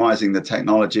optimizing the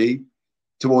technology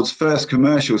towards first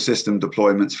commercial system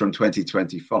deployments from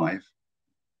 2025.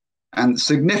 And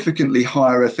significantly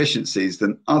higher efficiencies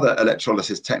than other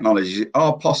electrolysis technologies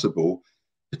are possible,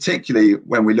 particularly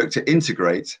when we look to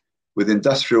integrate with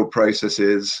industrial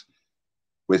processes,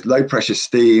 with low pressure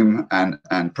steam and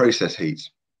process heat.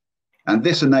 And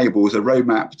this enables a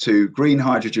roadmap to green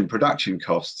hydrogen production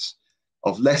costs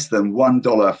of less than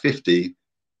 $1.50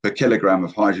 per kilogram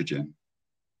of hydrogen.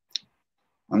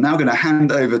 I'm now going to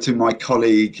hand over to my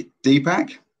colleague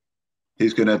Deepak,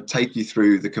 who's going to take you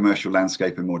through the commercial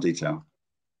landscape in more detail.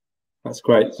 That's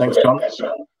great. Thanks, John. Just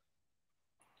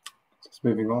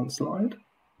moving on slide.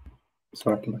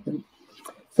 Sorry, I can look in.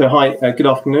 So hi, good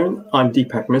afternoon. I'm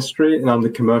Deepak Mistry, and I'm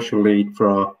the commercial lead for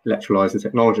our electrolyzer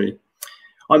technology.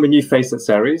 I'm a new face at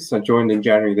CERES. I joined in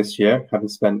January this year, having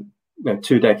spent over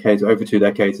 2 decades,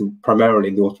 primarily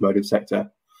in the automotive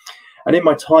sector. And in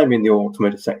my time in the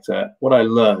automotive sector, what I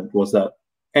learned was that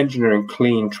engineering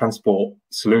clean transport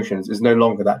solutions is no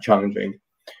longer that challenging.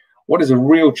 What is a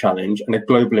real challenge and a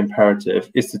global imperative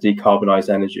is to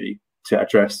decarbonize energy to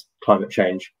address climate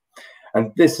change.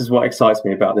 And this is what excites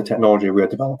me about the technology we are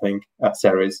developing at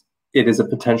CERES. It is a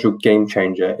potential game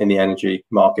changer in the energy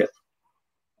market.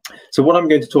 So what I'm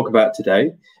going to talk about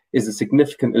today is the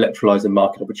significant electrolyzer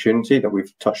market opportunity that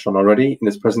we've touched on already in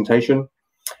this presentation,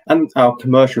 and our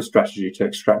commercial strategy to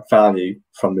extract value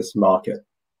from this market.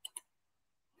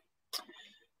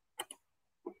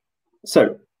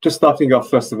 So just starting off,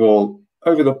 first of all,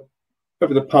 over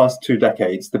the past 2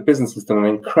 decades, the business has done an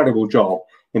incredible job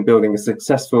in building a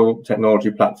successful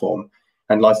technology platform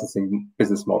and licensing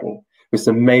business model with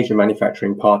some major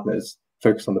manufacturing partners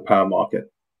focused on the power market.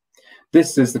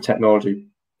 This is the technology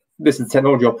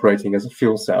operating as a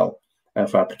fuel cell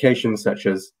for applications such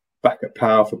as backup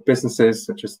power for businesses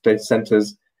such as data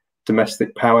centers,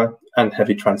 domestic power, and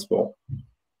heavy transport.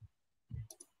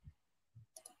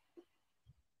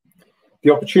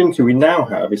 The opportunity we now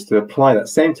have is to apply that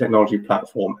same technology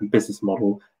platform and business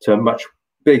model to a much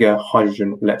bigger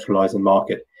hydrogen electrolyzer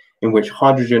market, in which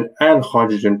hydrogen and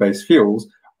hydrogen-based fuels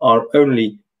are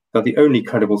the only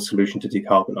credible solution to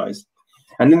decarbonize.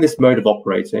 And in this mode of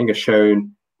operating, as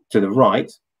shown to the right,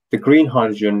 the green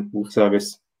hydrogen will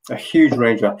service a huge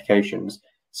range of applications.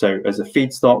 So as a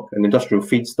feedstock, an industrial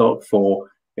feedstock, for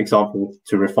example,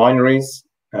 to refineries,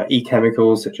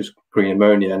 e-chemicals such as green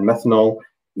ammonia and methanol,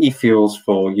 e-fuels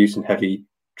for use in heavy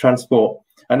transport,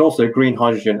 and also green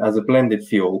hydrogen as a blended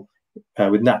fuel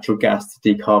with natural gas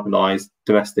to decarbonize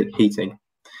domestic heating,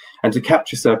 and to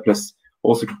capture surplus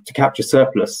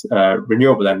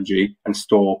renewable energy and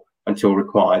store until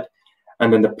required.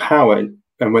 And then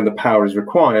when the power is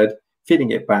required, feeding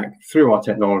it back through our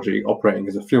technology operating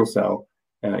as a fuel cell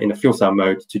in a fuel cell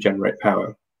mode to generate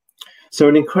power. So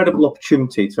an incredible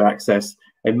opportunity to access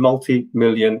a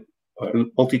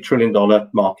multi-trillion-dollar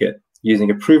market using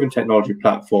a proven technology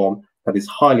platform that is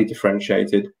highly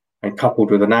differentiated and coupled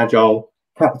with an agile,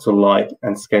 capital-light,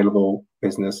 and scalable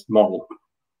business model.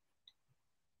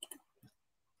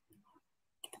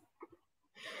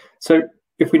 So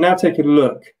if we now take a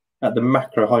look at the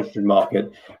macro hydrogen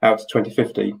market out to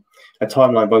 2050, a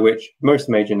timeline by which most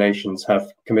major nations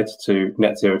have committed to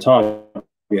net zero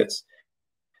targets,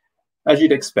 as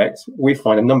you'd expect, we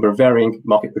find a number of varying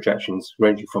market projections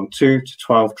ranging from 2 to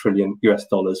 12 trillion US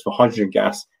dollars for hydrogen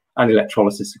gas and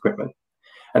electrolysis equipment.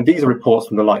 And these are reports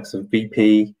from the likes of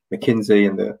BP, McKinsey,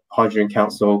 and the Hydrogen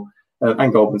Council,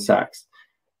 and Goldman Sachs.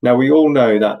 Now, we all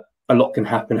know that a lot can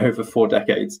happen over 4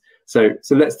 decades. So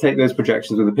let's take those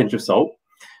projections with a pinch of salt.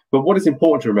 But what is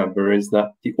important to remember is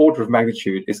that the order of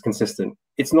magnitude is consistent.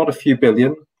 It's not a few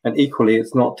billion, and equally,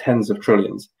 it's not tens of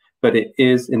trillions, but it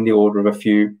is in the order of a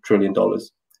few $trillion,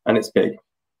 and it's big.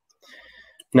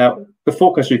 Now, the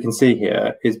forecast you can see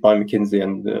here is by McKinsey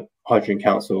and the Hydrogen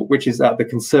Council, which is at the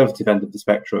conservative end of the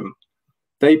spectrum.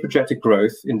 They project a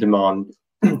growth in demand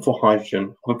for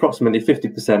hydrogen of approximately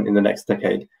 50% in the next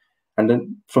decade. And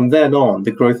then from then on,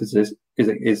 the growth is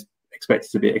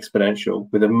expected to be exponential,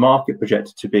 with a market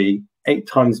projected to be 8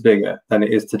 times bigger than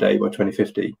it is today by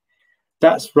 2050.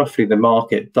 That's roughly the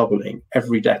market doubling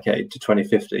every decade to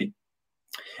 2050.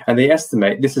 And they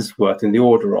estimate this is worth in the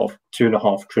order of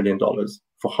 $2.5 trillion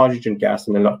for hydrogen gas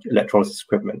and electrolysis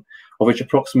equipment, of which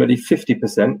approximately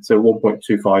 50%, so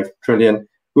 1.25 trillion,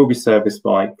 will be serviced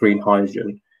by green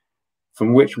hydrogen,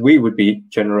 from which we would be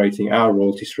generating our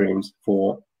royalty streams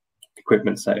for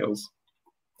equipment sales.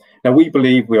 Now, we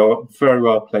believe we are very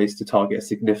well placed to target a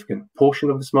significant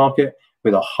portion of this market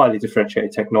with a highly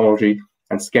differentiated technology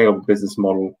and scalable business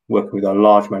model, working with our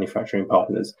large manufacturing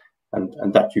partners,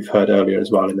 and that you've heard earlier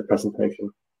as well in the presentation.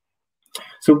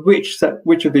 So which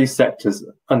of these sectors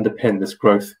underpin this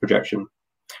growth projection?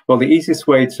 Well, the easiest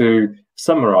way to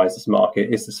summarize this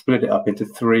market is to split it up into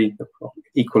three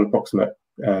equal approximate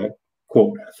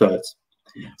thirds.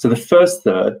 So the first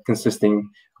third, consisting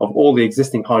of all the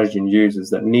existing hydrogen users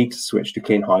that need to switch to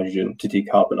clean hydrogen to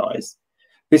decarbonize.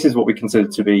 This is what we consider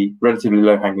to be relatively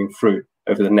low-hanging fruit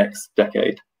over the next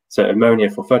decade. So ammonia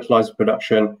for fertilizer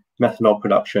production, methanol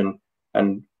production,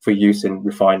 and for use in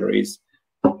refineries.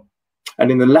 And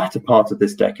in the latter part of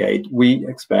this decade, we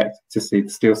expect to see the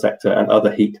steel sector and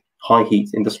other high heat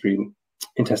intensity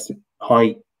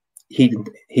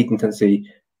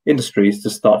industries to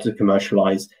start to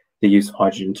commercialize the use of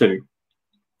hydrogen too.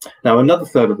 Now, another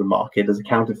third of the market is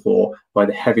accounted for by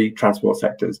the heavy transport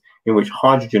sectors, in which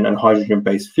hydrogen and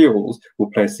hydrogen-based fuels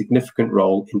will play a significant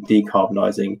role in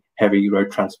decarbonizing heavy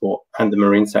road transport and the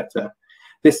marine sector.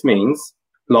 This means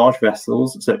large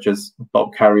vessels such as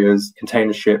bulk carriers,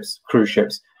 container ships, cruise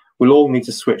ships will all need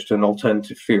to switch to an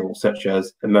alternative fuel such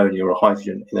as ammonia or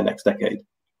hydrogen in the next decade.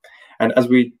 And as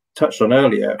we touched on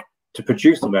earlier, to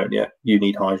produce ammonia, you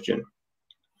need hydrogen.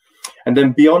 And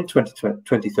then beyond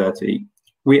 2030,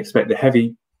 we expect the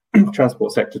heavy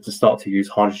transport sector to start to use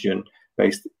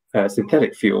hydrogen-based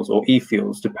synthetic fuels or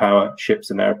e-fuels to power ships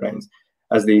and airplanes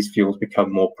as these fuels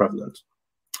become more prevalent.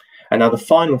 And now the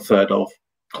final third of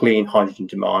clean hydrogen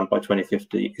demand by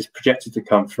 2050 is projected to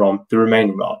come from the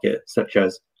remaining market, such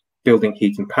as building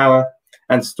heat and power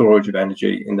and storage of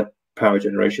energy in the power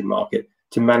generation market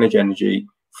to manage energy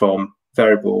from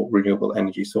variable renewable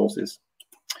energy sources.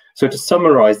 So to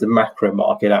summarize the macro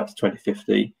market out to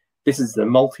 2050, this is the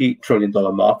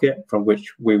multi-trillion-dollar market from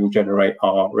which we will generate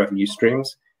our revenue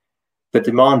streams. The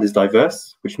demand is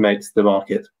diverse, which makes the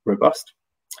market robust,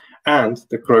 and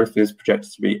the growth is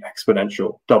projected to be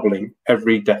exponential, doubling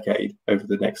every decade over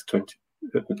the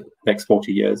next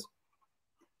 40 years.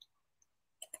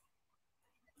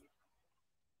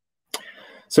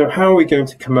 So how are we going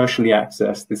to commercially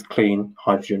access this clean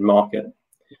hydrogen market?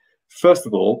 First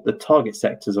of all, the target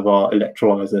sectors of our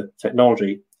electrolyzer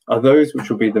technology are those which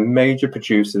will be the major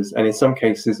producers and in some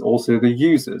cases also the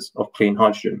users of clean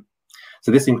hydrogen.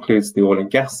 So this includes the oil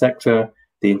and gas sector,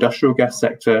 the industrial gas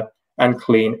sector, and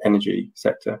clean energy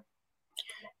sector.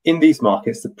 In these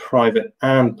markets, the private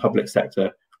and public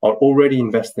sector are already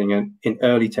investing in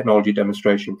early technology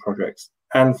demonstration projects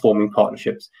and forming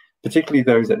partnerships, particularly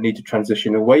those that need to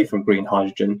transition away from green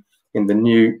hydrogen in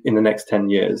the next 10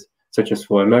 years, such as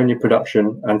for ammonia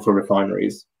production and for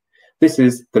refineries. This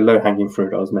is the low-hanging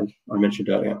fruit I mentioned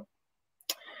earlier.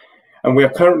 And we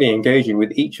are currently engaging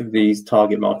with each of these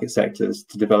target market sectors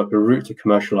to develop a route to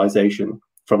commercialization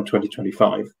from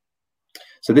 2025.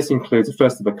 So this includes a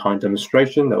first-of-a-kind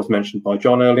demonstration that was mentioned by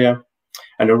John earlier,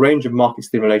 and a range of market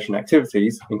stimulation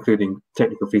activities, including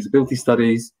technical feasibility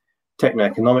studies,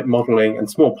 techno-economic modeling, and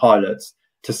small pilots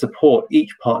to support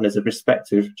each partner's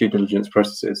respective due diligence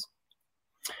processes.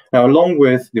 Now, along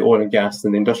with the oil and gas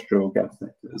and the industrial gas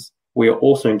sectors, we are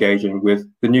also engaging with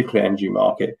the nuclear energy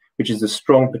market, which is a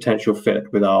strong potential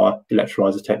fit with our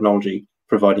electrolyzer technology,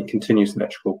 providing continuous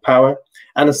electrical power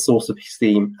and a source of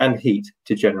steam and heat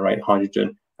to generate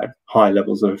hydrogen at high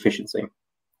levels of efficiency.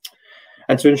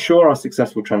 And to ensure our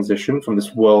successful transition from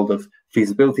this world of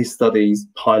feasibility studies,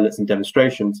 pilots, and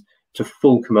demonstrations to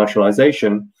full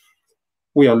commercialization,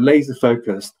 we are laser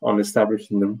focused on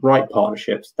establishing the right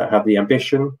partnerships that have the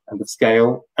ambition and the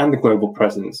scale and the global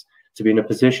presence to be in a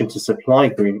position to supply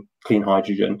clean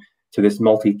hydrogen to this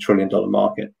multi-trillion-dollar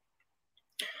market.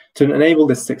 To enable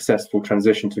this successful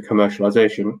transition to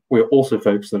commercialization, we are also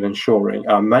focused on ensuring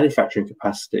our manufacturing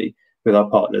capacity with our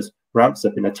partners ramps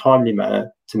up in a timely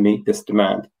manner to meet this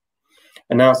demand.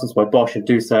 Announcements by Bosch and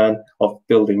Doosan of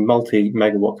building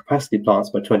multi-megawatt capacity plants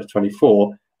by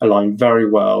 2024 align very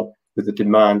well with the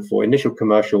demand for initial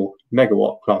commercial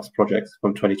megawatt class projects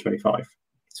from 2025.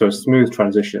 So a smooth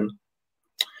transition.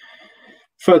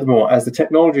 Furthermore, as the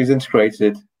technology is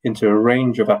integrated into a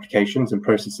range of applications and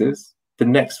processes, the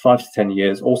next 5 to 10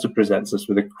 years also presents us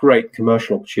with a great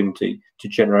commercial opportunity to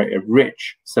generate a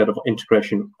rich set of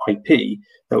integration IP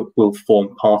that will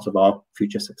form part of our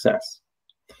future success.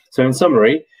 So in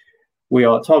summary, we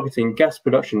are targeting gas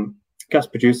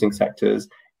producing sectors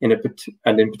and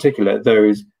in particular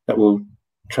those that will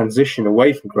transition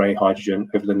away from grey hydrogen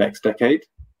over the next decade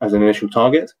as an initial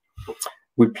target.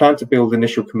 We plan to build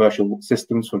initial commercial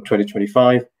systems from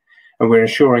 2025, and we're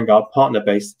ensuring our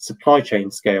partner-based supply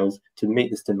chain scales to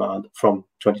meet this demand from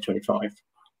 2025.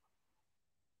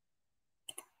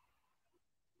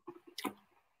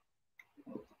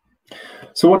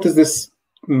 So what does this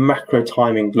macro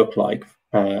timing look like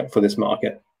for this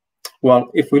market? Well,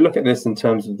 if we look at this in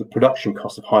terms of the production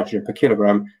cost of hydrogen per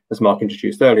kilogram, as Mark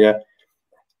introduced earlier,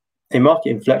 a market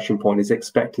inflection point is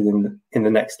expected in the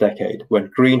next decade when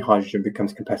green hydrogen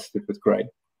becomes competitive with grey.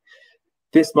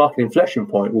 This market inflection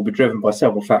point will be driven by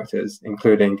several factors,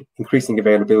 including increasing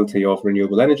availability of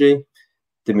renewable energy,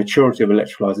 the maturity of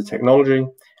electrolyzer technology,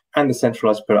 and the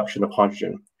centralized production of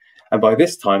hydrogen. And by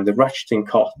this time, the ratcheting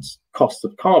costs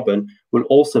of carbon will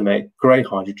also make grey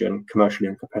hydrogen commercially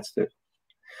uncompetitive.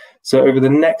 So over the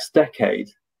next decade,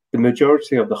 the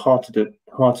majority of the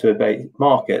hard-to-abate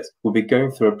markets will be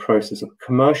going through a process of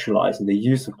commercializing the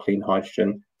use of clean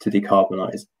hydrogen to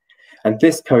decarbonize. And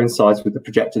this coincides with the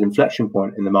projected inflection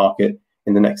point in the market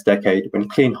in the next decade when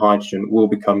clean hydrogen will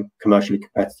become commercially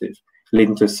competitive,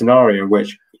 leading to a scenario in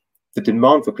which the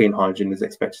demand for clean hydrogen is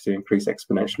expected to increase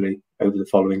exponentially over the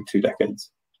following 2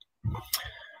 decades.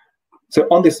 So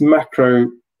on this macro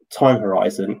time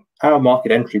horizon, our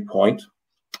market entry point,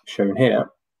 shown here,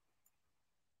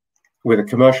 with a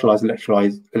commercialized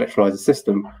electrolyzer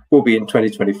system, will be in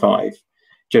 2025,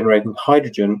 generating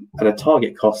hydrogen at a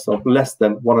target cost of less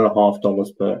than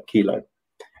 $1.50 per kilo.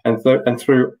 And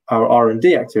through our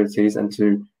R&D activities and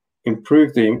to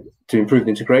improve the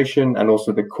integration and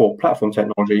also the core platform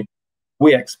technology,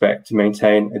 we expect to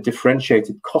maintain a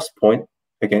differentiated cost point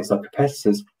against our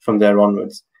competitors from there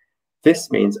onwards. This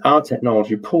means our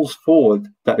technology pulls forward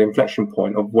that inflection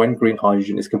point of when green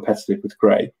hydrogen is competitive with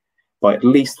grey by at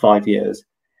least 5 years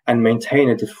and maintain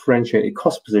a differentiated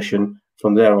cost position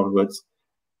from there onwards,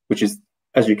 which is,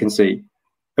 as you can see,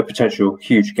 a potential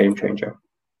huge game changer.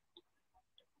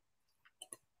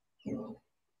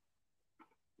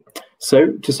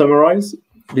 So to summarize,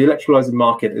 the electrolyzer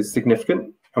market is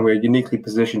significant, and we're uniquely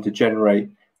positioned to generate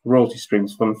royalty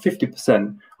streams from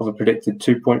 50% of a predicted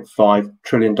 $2.5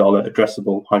 trillion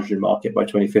addressable hydrogen market by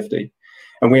 2050.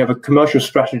 And we have a commercial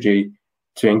strategy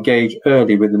to engage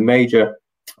early with the major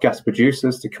gas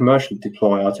producers to commercially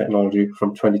deploy our technology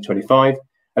from 2025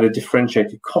 at a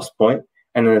differentiated cost point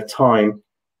and in a time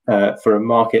for a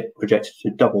market projected to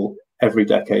double every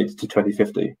decade to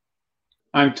 2050.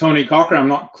 I'm Tony Cocker. I'm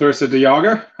not Clarissa de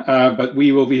Jager, but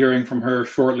we will be hearing from her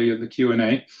shortly at the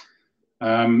Q&A.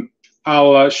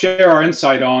 I'll share our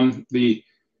insight on the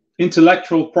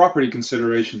intellectual property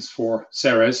considerations for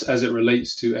CERES as it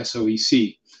relates to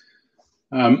SOEC.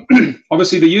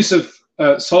 Obviously, the use of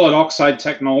solid oxide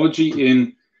technology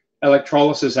in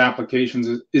electrolysis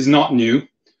applications is not new.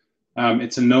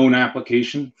 It's a known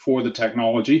application for the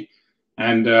technology,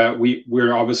 and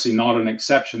we're obviously not an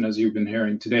exception, as you've been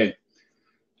hearing today.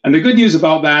 And the good news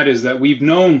about that is that we've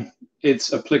known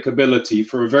its applicability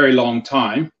for a very long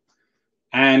time,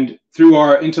 and through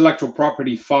our intellectual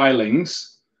property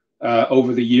filings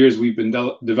over the years we've been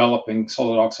developing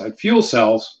solid oxide fuel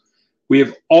cells, we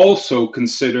have also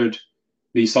considered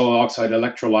the solid oxide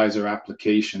electrolyzer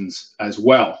applications as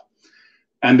well.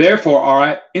 And therefore,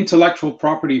 our intellectual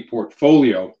property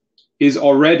portfolio is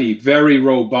already very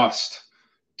robust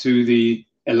to the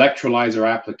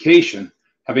electrolyzer application,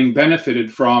 having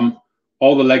benefited from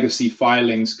all the legacy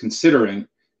filings considering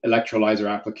electrolyzer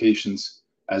applications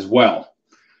as well.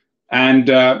 And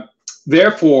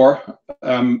therefore,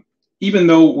 even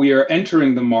though we are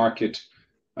entering the market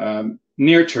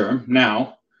near term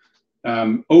now,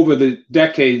 over the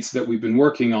decades that we've been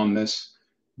working on this,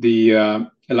 the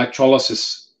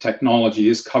electrolysis technology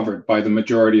is covered by the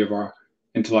majority of our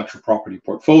intellectual property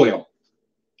portfolio.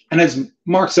 And as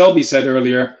Mark Selby said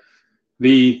earlier,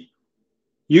 the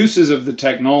uses of the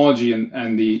technology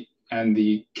and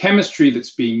the chemistry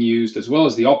that's being used, as well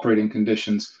as the operating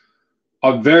conditions,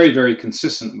 are very, very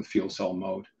consistent with fuel cell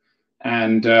mode.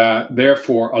 And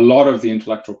therefore, a lot of the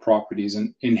intellectual property is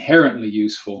inherently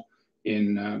useful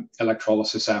in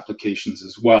electrolysis applications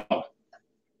as well.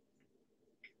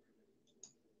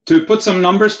 To put some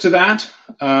numbers to that,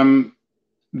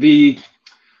 the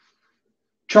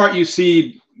chart you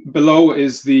see below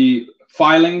is the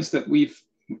filings that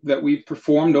we've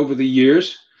performed over the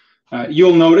years.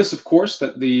 You'll notice, of course,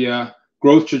 that the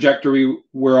growth trajectory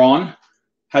we're on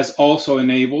has also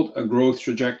enabled a growth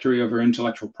trajectory of our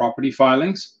intellectual property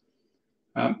filings.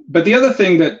 But the other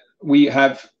thing that we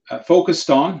have focused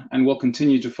on and will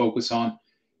continue to focus on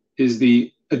is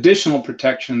the additional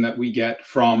protection that we get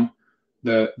from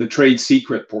the trade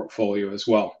secret portfolio as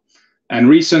well. And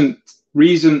recent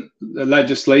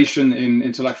legislation in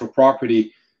intellectual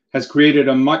property has created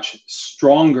a much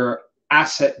stronger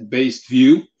asset-based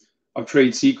view of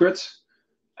trade secrets.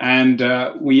 And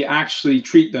we actually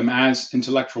treat them as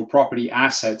intellectual property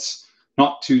assets,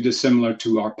 not too dissimilar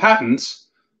to our patents.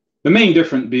 The main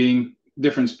difference being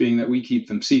difference being that we keep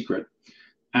them secret.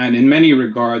 And in many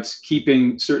regards,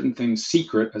 keeping certain things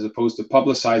secret as opposed to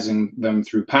publicizing them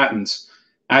through patents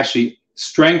actually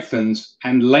strengthens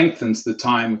and lengthens the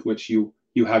time with which you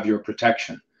have your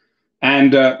protection.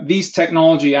 And these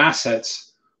technology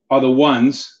assets are the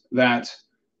ones that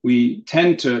we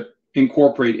tend to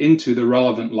incorporate into the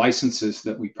relevant licenses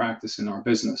that we practice in our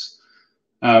business.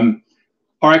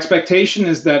 Our expectation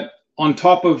is that on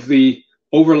top of the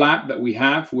overlap that we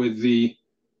have with the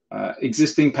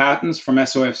existing patents from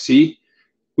SOFC,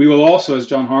 we will also, as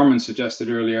John Harmon suggested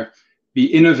earlier,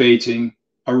 be innovating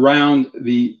around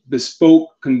the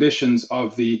bespoke conditions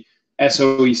of the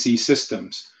SOEC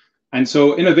systems. And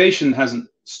so innovation hasn't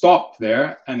stopped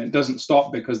there, and it doesn't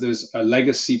stop because there's a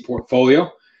legacy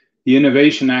portfolio. The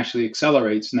innovation actually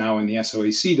accelerates now in the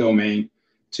SOEC domain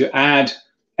to add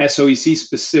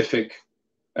SOEC-specific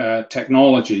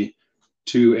technology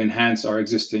to enhance our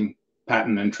existing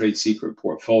patent and trade secret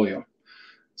portfolio.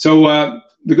 So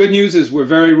the good news is we're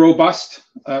very robust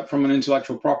from an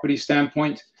intellectual property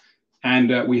standpoint,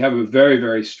 and we have a very,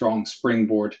 very strong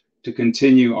springboard to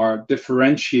continue our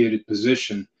differentiated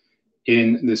position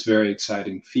in this very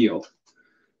exciting field.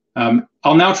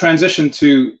 I'll now transition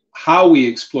to how we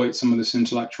exploit some of this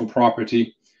intellectual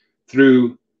property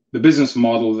through the business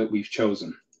model that we've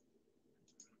chosen.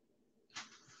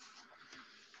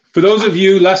 For those of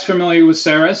you less familiar with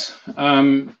CERES,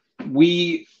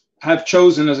 we have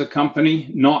chosen as a company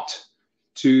not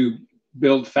to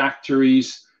build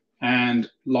factories and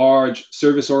large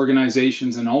service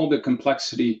organizations and all the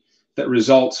complexity that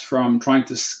results from trying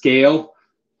to scale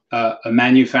a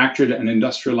manufactured and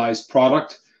industrialized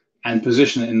product and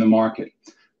position it in the market.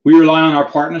 We rely on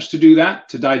our partners to do that,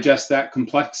 to digest that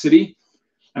complexity,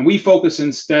 and we focus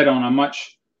instead on a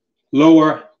much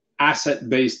lower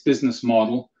asset-based business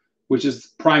model, which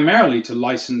is primarily to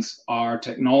license our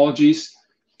technologies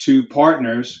to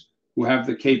partners who have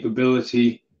the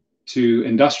capability to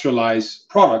industrialize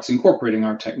products incorporating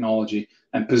our technology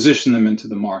and position them into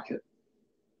the market.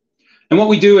 And what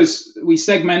we do is we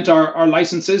segment our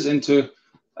licenses into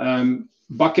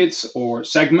buckets or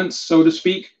segments, so to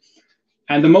speak.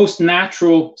 And the most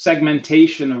natural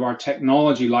segmentation of our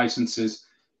technology licenses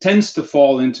tends to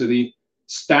fall into the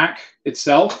stack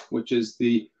itself, which is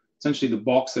essentially the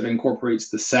box that incorporates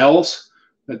the cells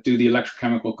that do the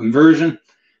electrochemical conversion.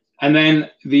 And then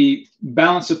the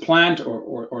balance of plant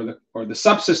or the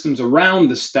subsystems around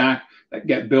the stack that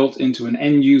get built into an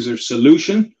end user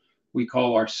solution, we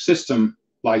call our system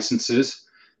licenses.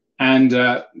 And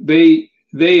they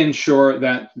ensure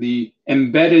that the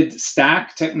embedded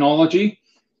stack technology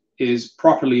is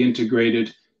properly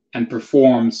integrated and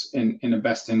performs in a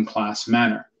best-in-class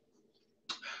manner.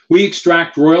 We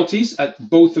extract royalties at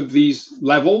both of these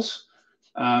levels.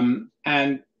 And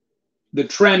the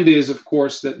trend is, of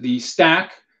course, that the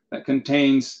stack that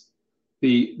contains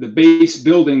the base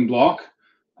building block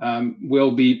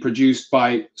will be produced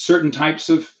by certain types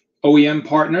of OEM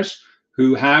partners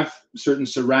who have certain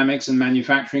ceramics and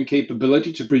manufacturing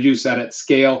capability to produce that at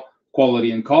scale,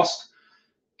 quality, and cost.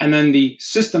 And then the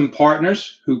system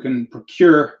partners who can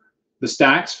procure the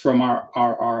stacks from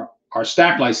our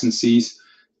stack licensees,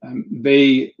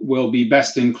 they will be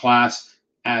best in class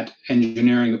at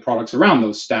engineering the products around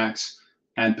those stacks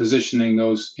and positioning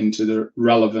those into the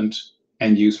relevant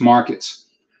end-use markets.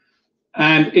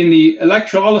 And in the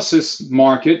electrolysis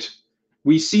market,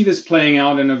 we see this playing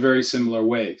out in a very similar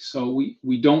way. So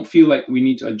we don't feel like we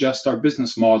need to adjust our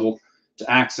business model to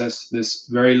access this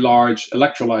very large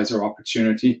electrolyzer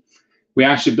opportunity. We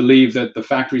actually believe that the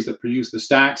factories that produce the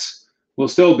stacks will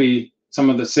still be some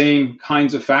of the same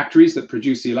kinds of factories that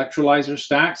produce the electrolyzer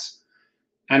stacks.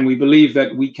 And we believe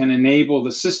that we can enable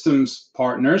the systems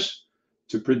partners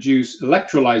to produce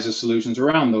electrolyzer solutions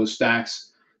around those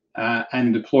stacks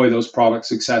and deploy those products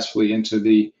successfully into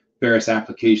the various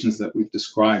applications that we've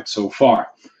described so far.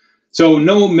 So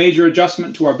no major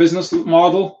adjustment to our business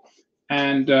model,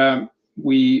 and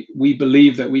we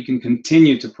believe that we can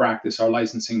continue to practice our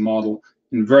licensing model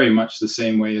in very much the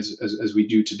same way as we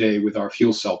do today with our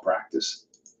fuel cell practice.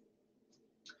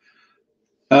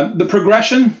 The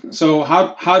progression, so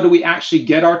how do we actually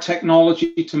get our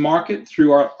technology to market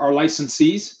through our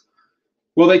licensees?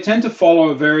 Well, they tend to follow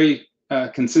a very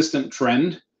consistent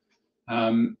trend.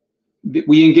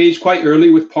 We engage quite early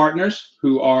with partners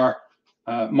who are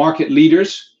market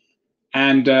leaders,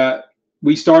 and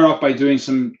we start off by doing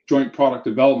some joint product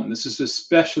development. This is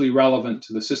especially relevant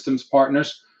to the systems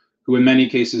partners who in many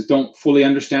cases don't fully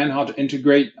understand how to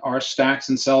integrate our stacks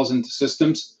and cells into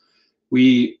systems.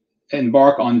 We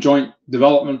embark on joint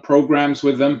development programs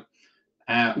with them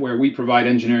where we provide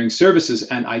engineering services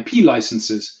and IP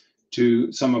licenses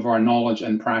to some of our knowledge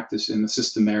and practice in the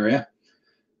system area.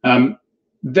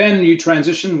 Then you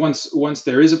transition, once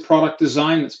there is a product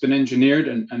design that's been engineered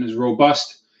and is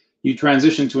robust, you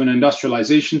transition to an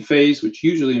industrialization phase, which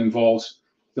usually involves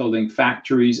building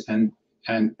factories and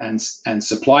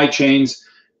supply chains,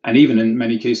 and even in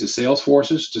many cases sales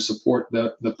forces to support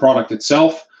the product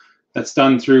itself. That's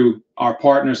done through our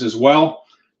partners as well,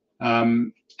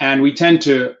 and we tend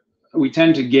to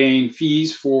gain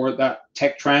fees for that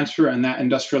tech transfer and that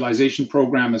industrialization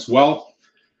program as well.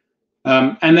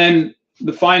 And then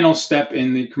the final step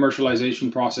in the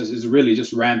commercialization process is really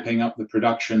just ramping up the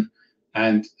production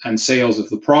and sales of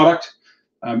the product.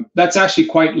 That's actually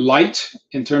quite light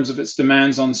in terms of its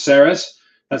demands on CERES.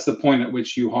 That's the point at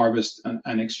which you harvest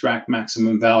and extract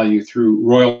maximum value through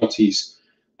royalties.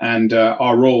 And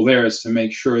our role there is to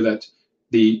make sure that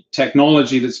the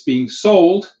technology that's being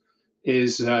sold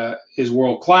is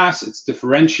world-class, it's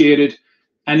differentiated,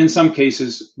 and in some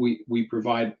cases we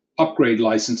provide upgrade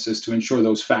licenses to ensure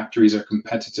those factories are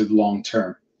competitive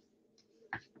long-term.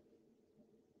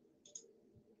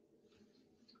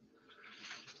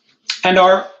 And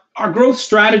our growth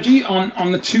strategy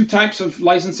on the two types of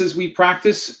licenses we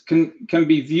practice can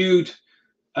be viewed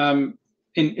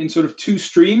in sort of two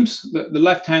streams. The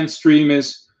left-hand stream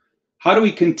is, how do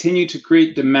we continue to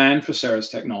create demand for CERES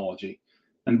technology?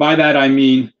 And by that I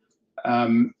mean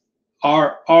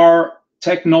our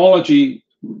technology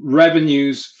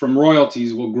revenues from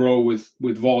royalties will grow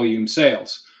with volume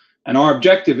sales. And our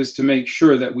objective is to make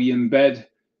sure that we embed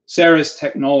CERES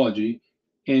technology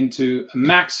into a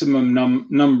maximum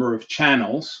number of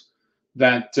channels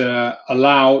that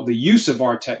allow the use of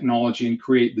our technology and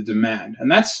create the demand. And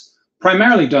that's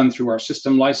primarily done through our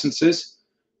system licenses.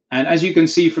 And as you can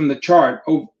see from the chart,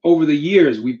 over the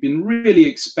years, we've been really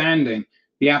expanding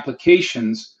the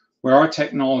applications where our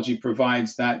technology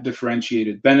provides that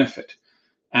differentiated benefit.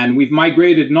 And we've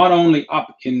migrated not only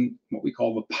up in what we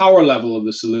call the power level of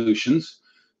the solutions,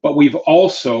 but we've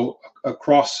also,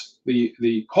 across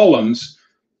the columns,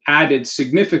 added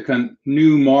significant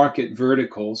new market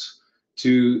verticals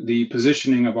to the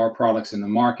positioning of our products in the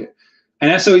market.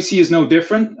 And SOEC is no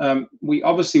different. We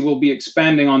obviously will be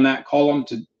expanding on that column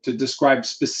to describe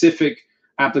specific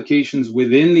applications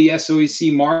within the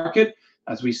SOEC market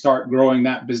as we start growing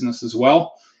that business as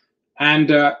well.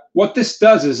 And what this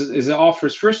does is it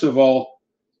offers, first of all,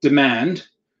 demand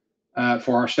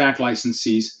for our stack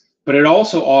licensees, but it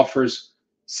also offers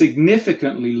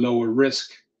significantly lower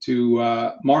risk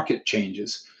to market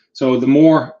changes. So the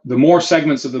more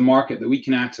segments of the market that we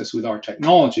can access with our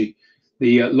technology,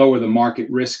 the lower the market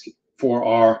risk for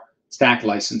our stack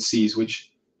licensees,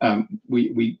 which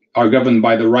we are governed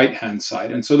by the right-hand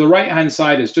side. And so the right-hand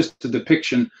side is just a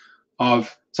depiction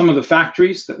of some of the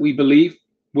factories that we believe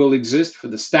will exist for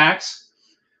the stacks.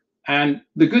 And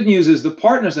the good news is the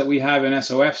partners that we have in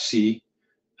SOFC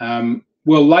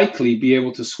will likely be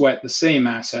able to sweat the same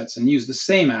assets and use the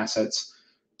same assets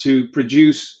to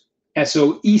produce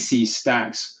SOEC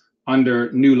stacks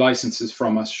under new licenses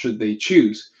from us, should they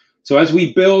choose. So as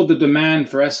we build the demand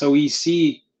for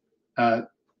SOEC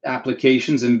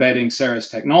applications embedding CERES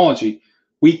technology,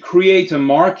 we create a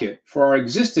market for our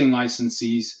existing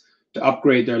licensees to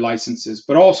upgrade their licenses,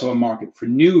 but also a market for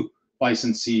new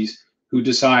licensees who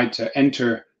decide to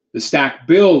enter the stack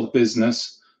build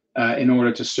business in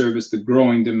order to service the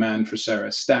growing demand for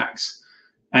CERES stacks.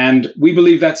 And we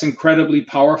believe that's incredibly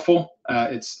powerful.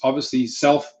 It's obviously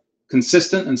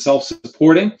self-consistent and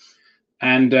self-supporting.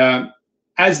 And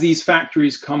as these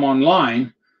factories come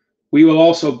online, we will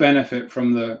also benefit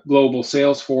from the global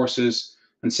sales forces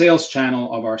and sales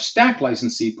channel of our stack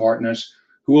licensee partners,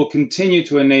 who will continue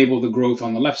to enable the growth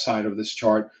on the left side of this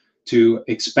chart to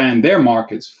expand their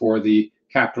markets for the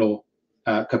capital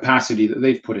capacity that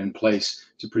they've put in place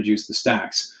to produce the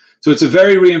stacks. So it's a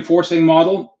very reinforcing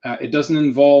model. It doesn't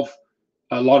involve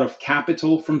a lot of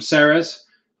capital from CERES,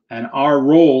 and our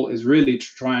role is really to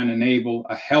try and enable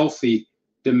a healthy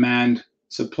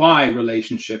demand-supply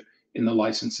relationship in the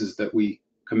licenses that we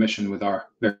commission with our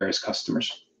various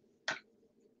customers.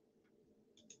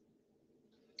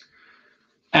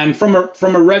 And from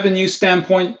a revenue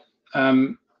standpoint,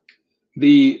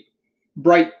 the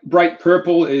bright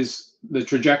purple is the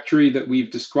trajectory that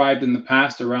we've described in the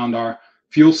past around our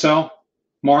fuel cell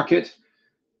market.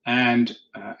 And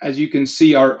as you can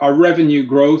see, our revenue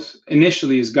growth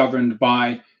initially is governed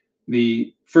by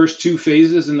the first two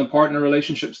phases in the partner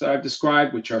relationships that I've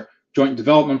described, which are joint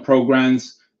development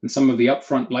programs and some of the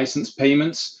upfront license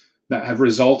payments that have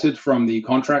resulted from the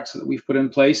contracts that we've put in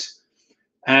place.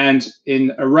 And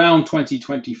in around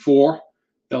 2024,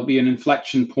 there'll be an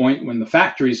inflection point when the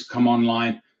factories come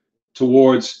online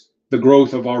towards the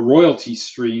growth of our royalty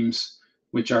streams,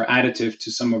 which are additive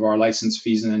to some of our license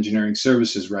fees and engineering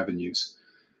services revenues.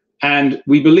 And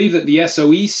we believe that the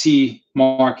SOEC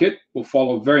market will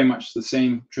follow very much the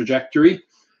same trajectory.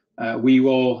 We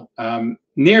will,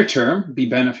 near term, be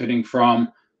benefiting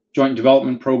from joint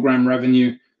development program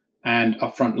revenue and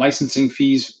upfront licensing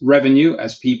fees revenue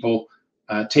as people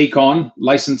take on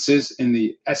licenses in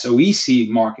the SOEC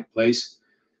marketplace.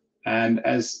 And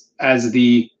as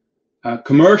the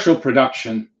commercial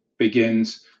production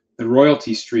begins, the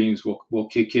royalty streams will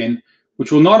kick in,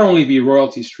 which will not only be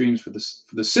royalty streams for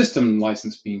the system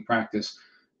license being practiced,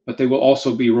 but they will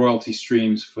also be royalty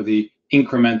streams for the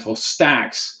incremental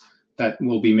stacks that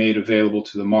will be made available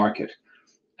to the market.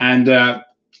 And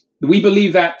we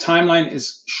believe that timeline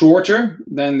is shorter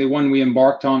than the one we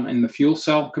embarked on in the fuel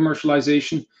cell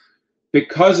commercialization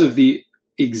because of the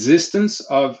existence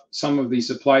of some of the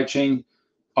supply chain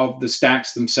of the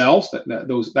stacks themselves.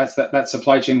 That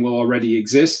supply chain will already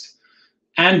exist,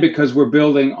 and because we're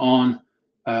building on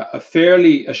a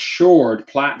fairly assured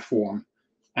platform,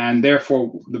 and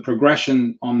therefore the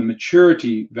progression on the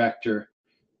maturity vector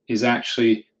is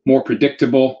actually more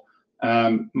predictable,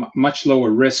 much lower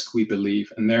risk, we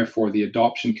believe, and therefore the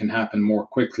adoption can happen more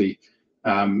quickly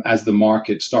as the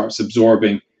market starts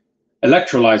absorbing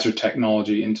electrolyzer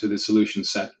technology into the solution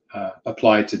set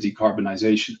applied to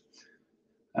decarbonization.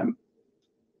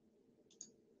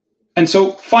 And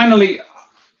so finally,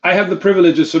 I have the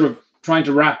privilege of sort of trying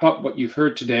to wrap up what you've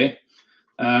heard today.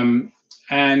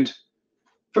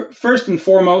 First and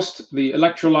foremost, the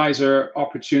electrolyzer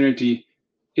opportunity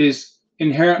is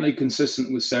inherently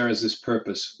consistent with CERES'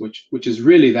 purpose, which is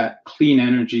really that clean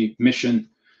energy mission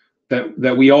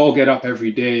that we all get up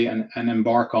every day and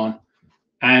embark on.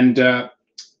 And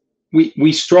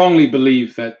we strongly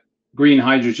believe that green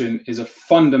hydrogen is a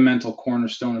fundamental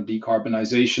cornerstone of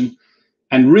decarbonization.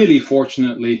 And really,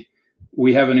 fortunately,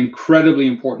 we have an incredibly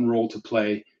important role to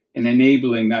play in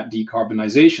enabling that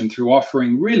decarbonization through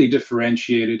offering really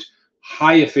differentiated,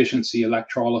 high-efficiency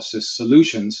electrolysis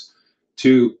solutions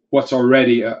to what's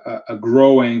already a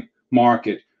growing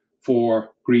market for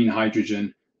green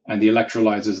hydrogen and the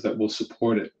electrolyzers that will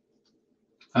support it.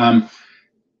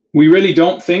 We really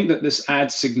don't think that this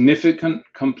adds significant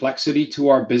complexity to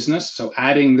our business. So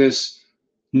adding this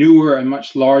newer and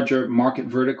much larger market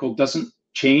vertical doesn't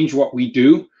change what we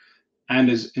do and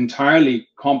is entirely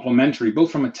complementary,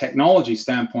 both from a technology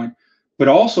standpoint, but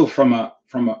also from a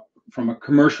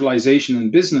commercialization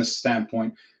and business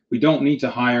standpoint. We don't need to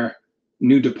hire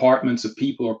new departments of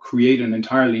people or create an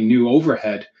entirely new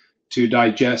overhead to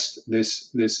digest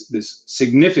this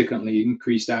significantly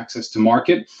increased access to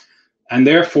market. And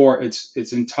therefore, it's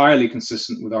entirely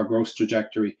consistent with our growth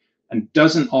trajectory and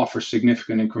doesn't offer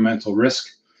significant incremental risk.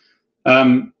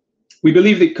 We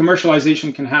believe that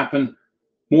commercialization can happen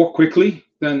more quickly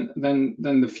than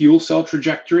the fuel cell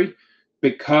trajectory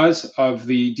because of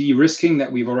the de-risking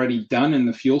that we've already done in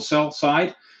the fuel cell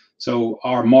side. So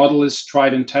our model is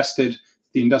tried and tested.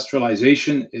 The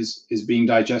industrialization is being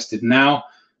digested now,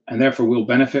 and therefore we'll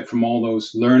benefit from all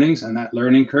those learnings and that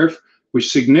learning curve, which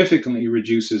significantly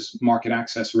reduces market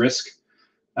access risk.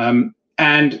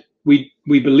 And we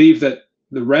believe that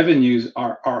the revenues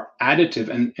are additive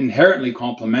and inherently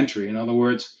complementary. In other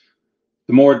words,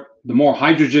 the more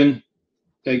hydrogen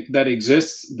that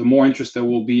exists, the more interest there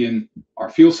will be in our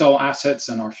fuel cell assets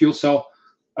and our fuel cell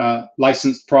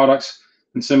licensed products.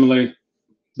 And similarly,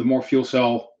 the more fuel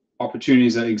cell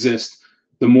opportunities that exist,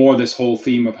 the more this whole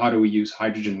theme of how do we use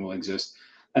hydrogen will exist.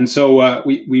 And so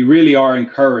we really are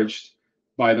encouraged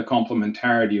by the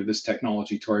complementarity of this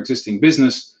technology to our existing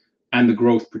business and the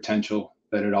growth potential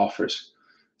that it offers.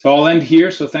 So I'll end here.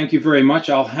 So thank you very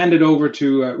much. I'll hand it over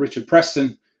to Richard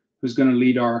Preston, who's going to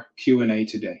lead our Q&A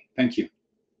today. Thank you.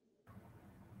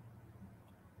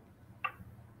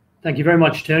 Thank you very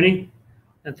much, Tony.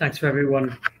 And thanks for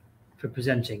everyone for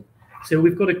presenting. So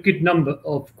we've got a good number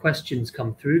of questions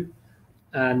come through,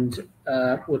 and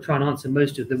we'll try and answer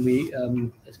most of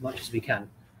them as much as we can.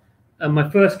 My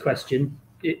first question,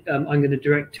 I'm going to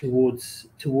direct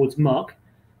towards Mark,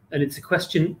 and it's a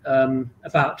question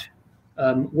about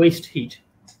waste heat.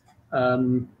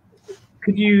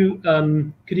 Could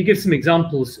you give some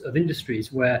examples of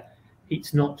industries where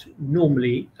heat's not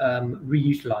normally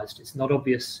reutilized? It's not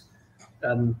obvious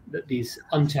that these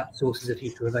untapped sources of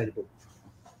heat are available.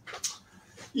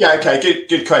 Yeah, okay,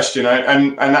 good question.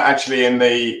 And actually in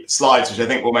the slides, which I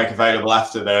think we'll make available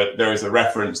after, there is a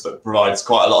reference that provides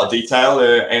quite a lot of detail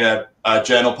in a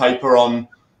journal paper on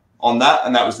that,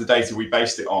 and that was the data we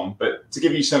based it on. But to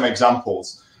give you some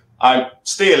examples,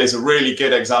 steel is a really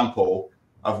good example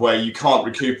of where you can't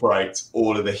recuperate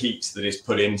all of the heat that is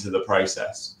put into the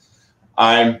process.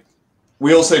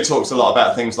 We also talked a lot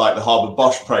about things like the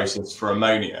Haber-Bosch process for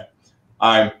ammonia.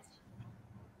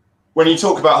 When you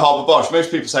talk about Haber-Bosch,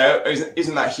 most people say, oh,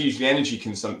 isn't that hugely energy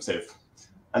consumptive?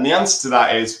 And the answer to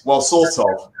that is, well, sort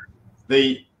of.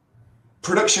 The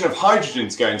production of hydrogen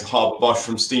to go into Haber-Bosch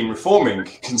from steam reforming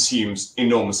consumes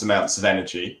enormous amounts of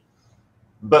energy,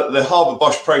 but the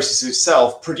Haber-Bosch process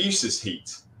itself produces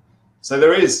heat. So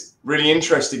there is really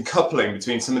interesting coupling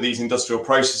between some of these industrial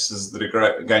processes that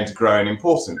are going to grow in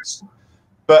importance.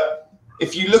 But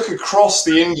if you look across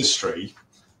the industry,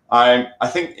 I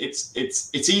think it's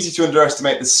easy to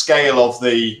underestimate the scale of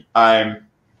the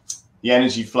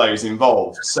energy flows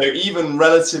involved. So even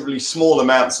relatively small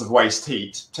amounts of waste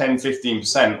heat,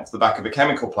 10–15% off the back of a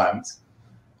chemical plant,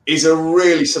 is a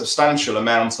really substantial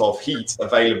amount of heat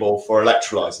available for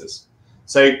electrolyzers.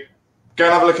 So go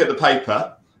and have a look at the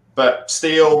paper, but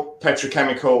steel,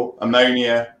 petrochemical,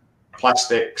 ammonia,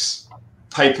 plastics,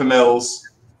 paper mills,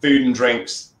 food and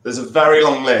drinks, there's a very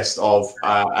long list of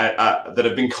that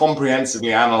have been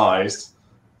comprehensively analysed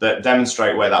that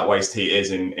demonstrate where that waste heat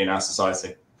is in our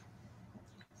society.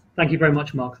 Thank you very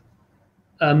much, Mark.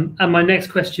 And my next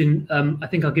question, I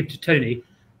think I'll give to Tony.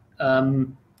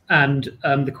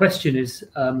 The question is,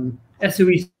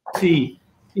 SOEC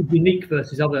is unique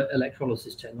versus other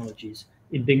electrolysis technologies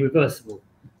in being reversible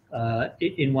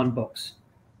in one box.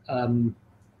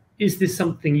 Is this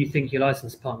something you think your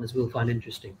license partners will find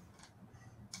interesting?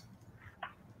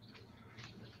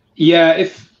 Yeah,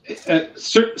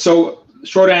 so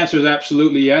short answer is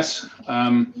absolutely yes.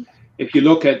 If you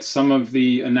look at some of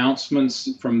the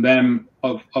announcements from them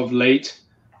of late,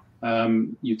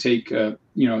 you take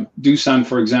Doosan,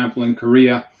 for example, in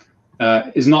Korea,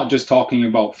 is not just talking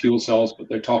about fuel cells, but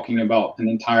they're talking about an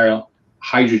entire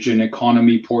hydrogen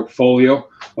economy portfolio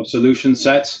of solution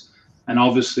sets, and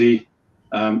obviously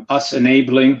us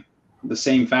enabling the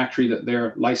same factory that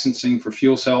they're licensing for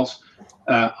fuel cells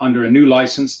under a new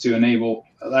license to enable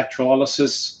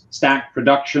electrolysis, stack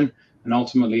production, and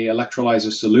ultimately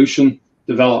electrolyzer solution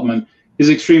development is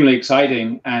extremely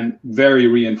exciting and very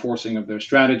reinforcing of their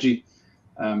strategy.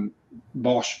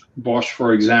 Bosch,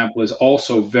 for example, is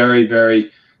also very,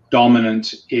 very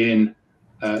dominant in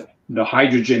the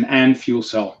hydrogen and fuel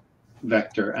cell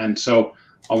vector. And so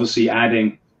obviously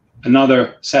adding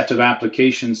another set of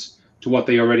applications to what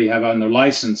they already have on their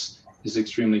license is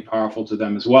extremely powerful to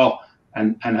them as well,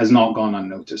 and has not gone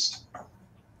unnoticed.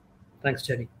 Thanks,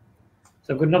 Tony.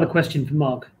 So I've got another question for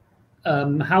Mark.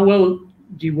 How well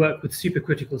do you work with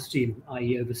supercritical steam,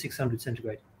 i.e. over 600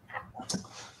 centigrade?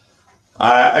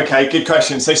 Okay, good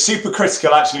question. So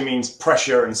supercritical actually means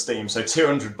pressure and steam, so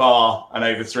 200 bar and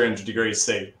over 300 degrees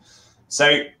C.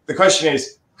 So the question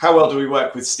is, how well do we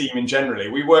work with steam in generally?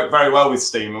 We work very well with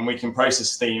steam, and we can process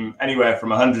steam anywhere from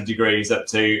 100 degrees up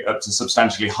to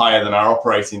substantially higher than our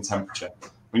operating temperature.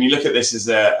 When you look at this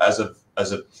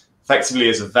effectively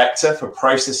as a vector for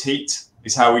process heat,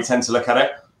 is how we tend to look at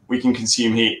it. We can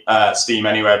consume steam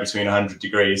anywhere between 100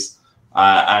 degrees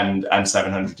and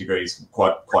 700 degrees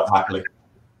quite happily.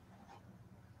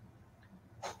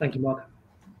 Thank you, Mark.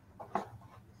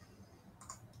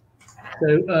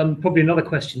 So probably another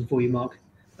question for you, Mark.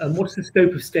 What's the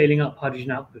scope of scaling up hydrogen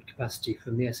output capacity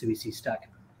from the SOEC stack?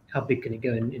 How big can it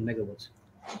go in megawatts?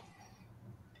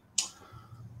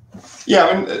 Yeah,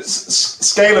 I mean,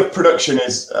 scale of production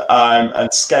is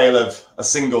and scale of a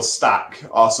single stack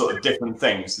are sort of different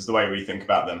things, is the way we think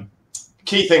about them.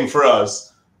 Key thing for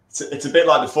us, it's a bit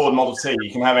like the Ford Model T.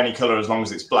 You can have any color as long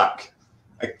as it's black.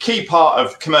 A key part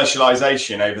of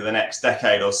commercialization over the next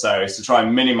decade or so is to try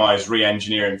and minimize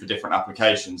re-engineering for different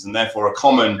applications, and therefore a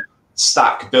common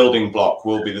stack building block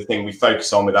will be the thing we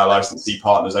focus on with our licensee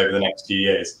partners over the next few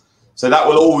years. So that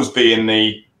will always be in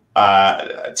the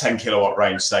 10 kilowatt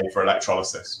range, say, for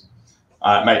electrolysis,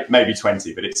 maybe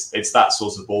 20, but it's that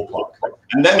sort of ballpark.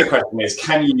 And then the question is,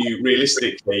 can you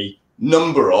realistically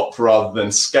number up rather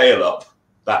than scale up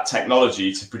that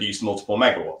technology to produce multiple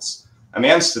megawatts? And the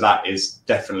answer to that is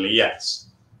definitely yes.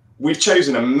 We've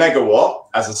chosen a megawatt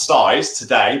as a size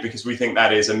today because we think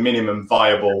that is a minimum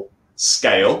viable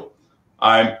scale.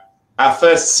 Our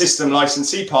first system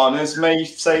licensee partners may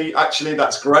say, actually,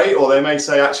 that's great, or they may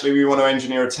say, actually, we want to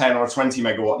engineer a 10 or a 20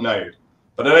 megawatt node.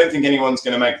 But I don't think anyone's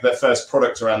going to make their first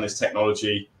product around this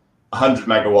technology 100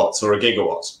 megawatts or a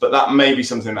gigawatt. But that may be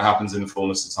something that happens in the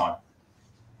fullness of time.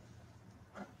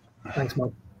 Thanks,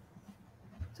 Mark.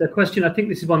 So a question, I think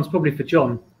this one's probably for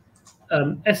John.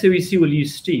 SOEC will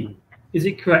use steam. Is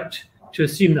it correct to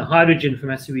assume that hydrogen from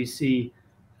SOEC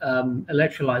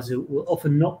electrolyzer will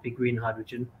often not be green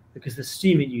hydrogen because the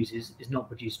steam it uses is not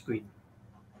produced green?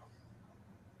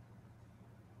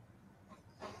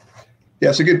 Yeah,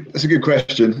 that's a good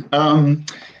question. I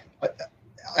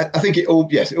think it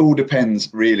all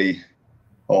depends really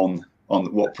on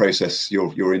what process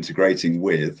you're integrating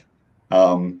with.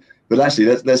 But actually,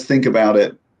 let's think about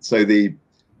it. So the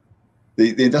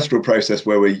industrial process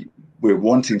where we're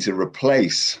wanting to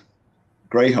replace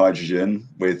grey hydrogen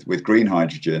with green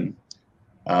hydrogen,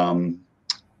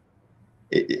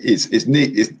 is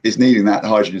needing that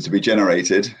hydrogen to be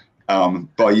generated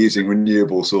by using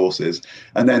renewable sources,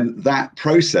 and then that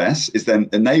process is then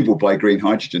enabled by green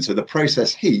hydrogen. So the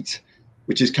process heat,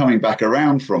 which is coming back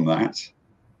around from that,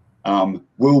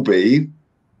 will be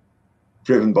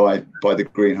driven by the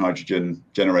green hydrogen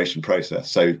generation process.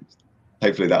 So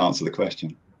hopefully that answered the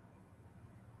question.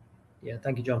 Yeah,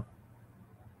 thank you, John.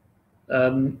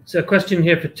 So a question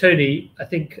here for Tony. I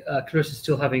think Clarissa's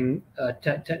still having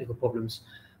technical problems.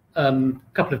 A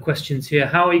couple of questions here.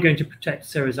 How are you going to protect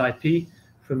CERES IP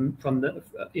from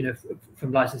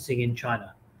licensing in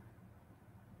China?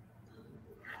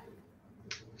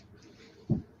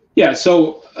 Yeah,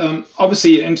 so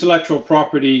obviously intellectual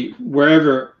property,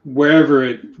 wherever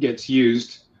it gets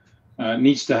used,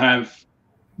 needs to have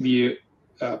the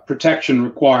protection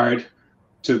required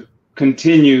to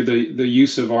continue the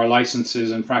use of our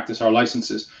licenses and practice our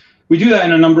licenses. We do that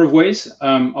in a number of ways.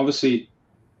 Obviously,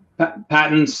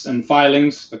 patents and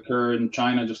filings occur in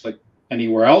China just like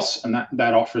anywhere else, and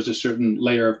that offers a certain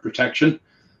layer of protection.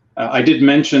 I did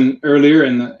mention earlier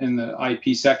in the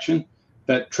IP section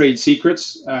that trade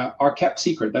secrets are kept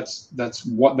secret. That's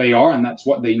what they are, and that's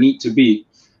what they need to be.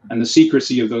 And the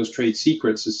secrecy of those trade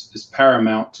secrets is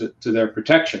paramount to their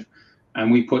protection.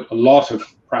 And we put a lot of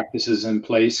practices in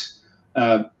place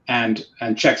and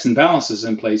checks and balances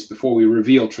in place before we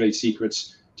reveal trade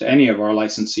secrets to any of our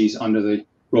licensees under the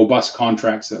robust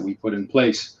contracts that we put in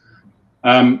place.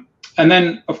 And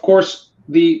then, of course,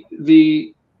 the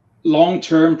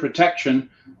long-term protection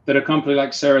that a company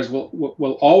like CERES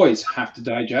will always have to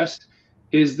digest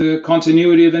is the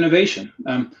continuity of innovation.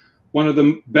 One of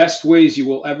the best ways you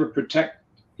will ever protect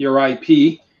your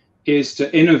IP is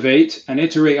to innovate and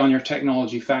iterate on your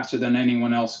technology faster than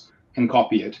anyone else can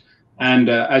copy it. And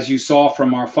as you saw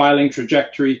from our filing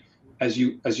trajectory, as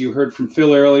you heard from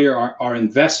Phil earlier, our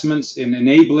investments in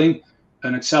enabling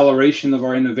an acceleration of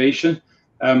our innovation,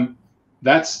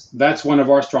 that's one of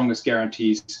our strongest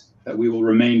guarantees that we will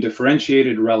remain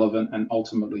differentiated, relevant, and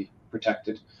ultimately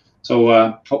protected.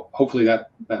 So hopefully that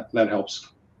helps.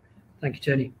 Thank you,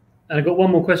 Tony. And I've got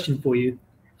one more question for you.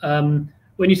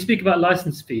 When you speak about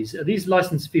license fees, are these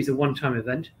license fees a one-time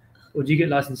event, or do you get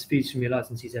license fees from your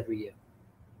licensees every year?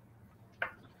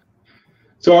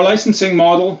 So our licensing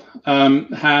model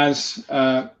has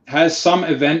some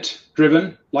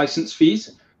event-driven license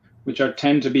fees, which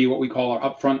tend to be what we call our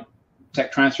upfront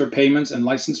tech transfer payments and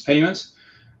license payments.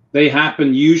 They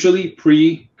happen usually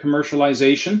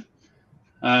pre-commercialization,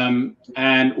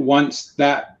 and once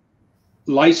that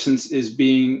license is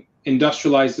being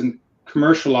industrialized and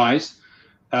commercialized,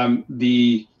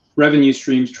 the revenue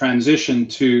streams transition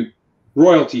to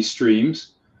royalty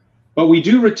streams. But we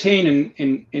do retain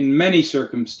in many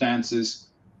circumstances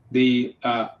the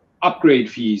upgrade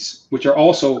fees, which are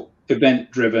also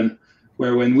event-driven,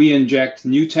 where when we inject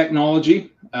new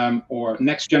technology or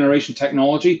next generation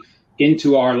technology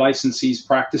into our licensees'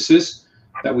 practices,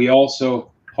 that we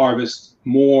also harvest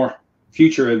more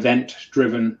future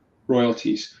event-driven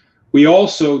royalties. We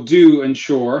also do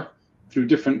ensure through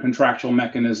different contractual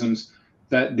mechanisms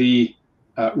that the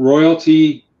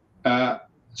royalty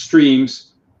streams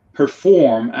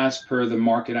perform as per the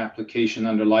market application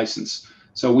under license.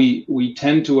 So we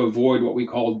tend to avoid what we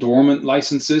call dormant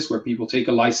licenses, where people take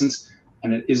a license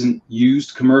and it isn't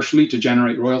used commercially to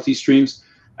generate royalty streams.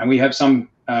 And we have some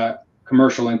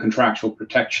commercial and contractual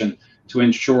protection to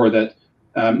ensure that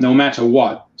no matter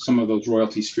what, some of those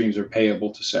royalty streams are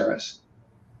payable to CERES.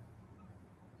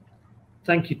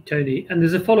 Thank you, Tony. And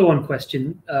there's a follow-on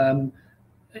question.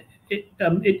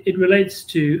 It relates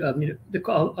to,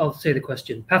 I'll say the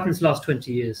question. Patents last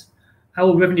 20 years. How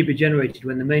will revenue be generated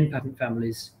when the main patent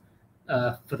families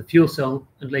for the fuel cell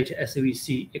and later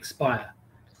SOEC expire?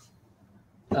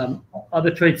 Are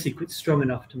the trade secrets strong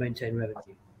enough to maintain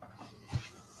revenue?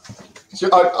 So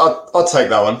I'll take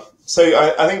that one. So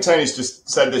I think Tony's just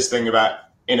said this thing about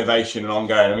innovation and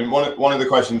ongoing. I mean, one of the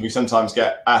questions we sometimes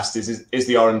get asked is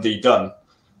the R&D done?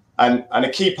 And a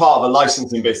key part of a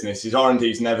licensing business is R&D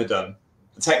is never done.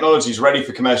 The technology is ready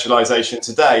for commercialization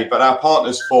today, but our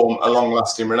partners form a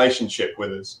long-lasting relationship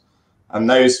with us. And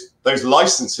those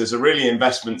licenses are really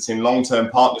investments in long-term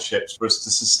partnerships for us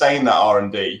to sustain that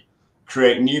R&D,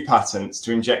 create new patents,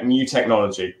 to inject new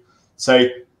technology. So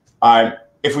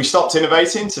if we stopped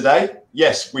innovating today,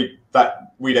 yes,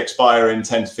 that we'd expire in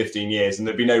 10 to 15 years and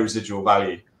there'd be no residual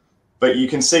value. But you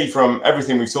can see from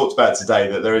everything we've talked about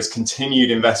today that there is continued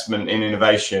investment in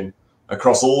innovation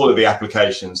across all of the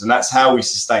applications, and that's how we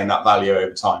sustain that value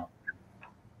over time.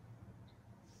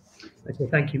 Okay,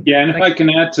 thank you. Yeah, and if I can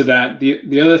add to that,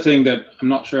 the other thing that I'm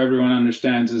not sure everyone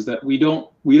understands is that we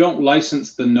don't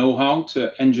license the know-how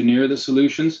to engineer the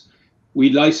solutions. We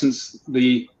license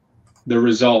the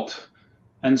result.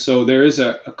 And so there is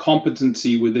a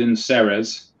competency within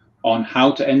CERES on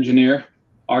how to engineer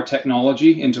our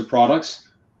technology into products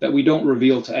that we don't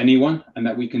reveal to anyone and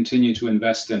that we continue to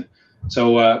invest in.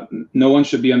 So no one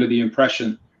should be under the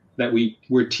impression that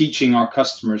we're teaching our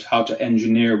customers how to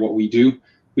engineer what we do.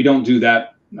 We don't do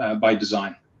that by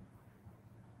design.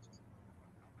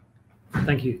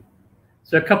 Thank you.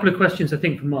 So a couple of questions, I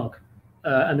think, from Mark,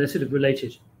 and they're sort of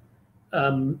related.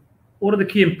 What are the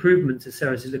key improvements that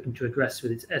CERES is looking to address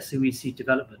with its SOEC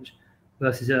development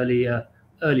versus earlier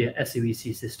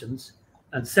SOEC systems?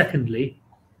 And secondly,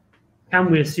 can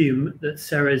we assume that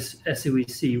CERES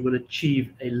SOEC will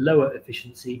achieve a lower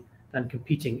efficiency than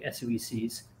competing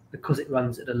SOECs because it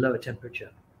runs at a lower temperature?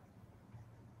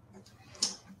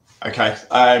 Okay.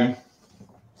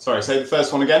 Sorry, say the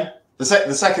first one again.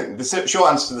 The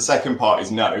short answer to the second part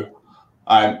is no.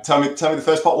 Tell me the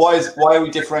first part. Why are we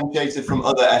differentiated from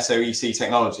other SOEC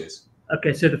technologies?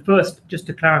 Okay, so the first, just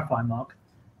to clarify, Mark,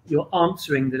 you're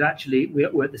answering that actually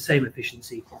we're at the same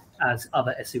efficiency as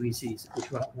other SOECs,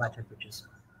 which run at high temperatures.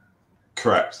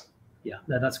 Correct. Yeah,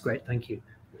 no, that's great. Thank you.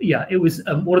 Yeah, it was.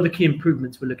 What are the key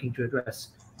improvements we're looking to address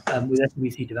with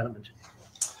SOEC development?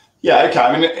 Yeah, okay.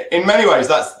 I mean, in many ways,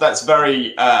 that's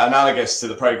very analogous to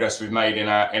the progress we've made in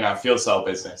our fuel cell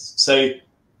business. So,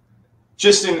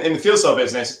 just in the fuel cell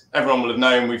business, everyone will have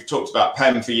known we've talked about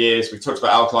PEM for years, we've talked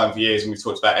about alkaline for years, and we've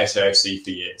talked about SOFC for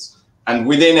years. And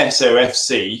within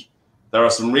SOFC, there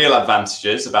are some real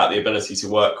advantages about the ability to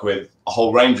work with a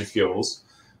whole range of fuels.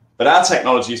 But our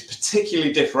technology is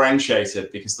particularly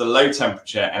differentiated because the low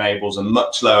temperature enables a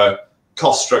much lower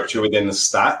cost structure within the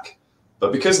stack.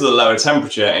 But because of the lower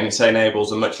temperature, and it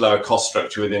enables a much lower cost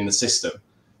structure within the system.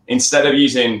 Instead of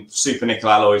using super nickel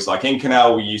alloys like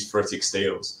Inconel, we use ferritic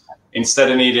steels.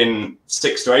 Instead of needing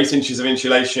 6 to 8 inches of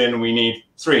insulation, we need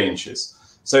 3 inches.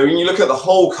 So when you look at the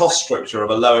whole cost structure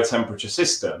of a lower temperature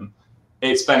system,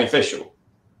 it's beneficial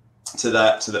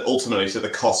ultimately to the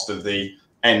cost of the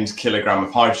end kilogram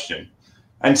of hydrogen.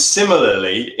 And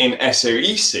similarly, in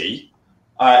SOEC,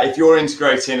 if you're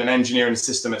integrating and engineering a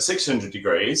system at 600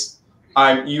 degrees,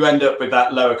 you end up with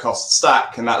that lower cost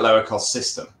stack and that lower cost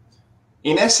system.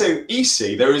 In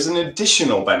SOEC, there is an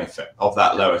additional benefit of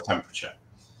that lower temperature.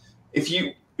 If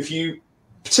you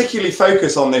particularly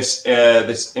focus on this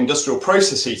industrial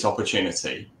process heat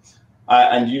opportunity,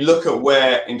 and you look at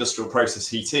where industrial process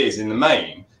heat is in the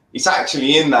main, it's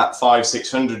actually in that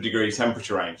 500-600 degree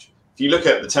temperature range. If you look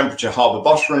at the temperature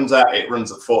Haber-Bosch runs at, it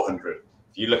runs at 400.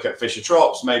 If you look at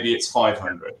Fischer-Tropsch, maybe it's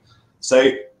 500.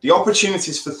 So the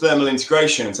opportunities for thermal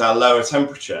integration at our lower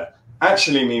temperature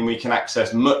actually mean we can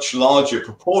access much larger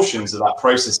proportions of that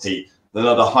process heat than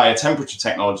other higher temperature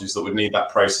technologies that would need that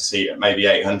process heat at maybe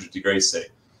 800 degrees C.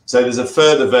 So there's a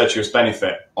further virtuous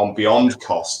benefit on beyond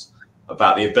cost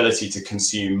about the ability to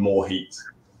consume more heat.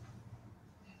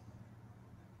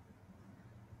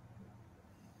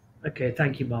 Okay,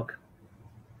 thank you, Mark.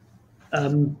 I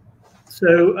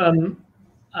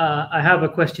have a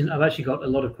question. I've actually got a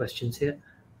lot of questions here,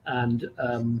 and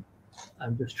I'm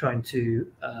just trying to.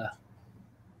 I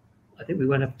think we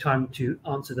won't have time to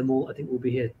answer them all. I think we'll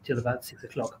be here till about 6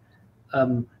 o'clock.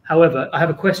 However, I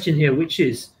have a question here, which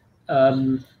is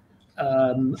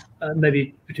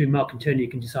maybe between Mark and Tony, you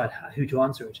can decide who to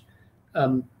answer it.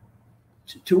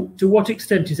 To what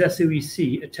extent is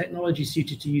SOEC a technology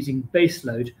suited to using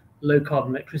baseload low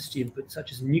carbon electricity inputs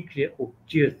such as nuclear or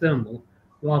geothermal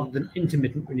rather than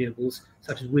intermittent renewables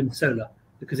such as wind solar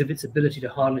because of its ability to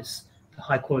harness the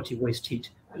high quality waste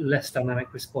heat but less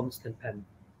dynamic response than PEM?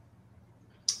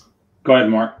 Go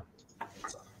ahead, Mark.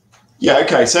 Yeah,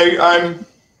 okay. So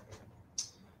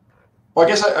well, I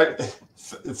guess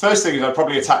the first thing is I'd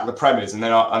probably attack the premise and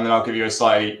then I'll give you a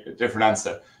slightly different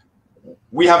answer.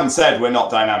 We haven't said we're not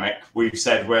dynamic. We've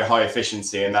said we're high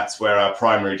efficiency, and that's where our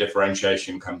primary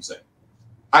differentiation comes in.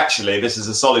 Actually, this is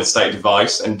a solid state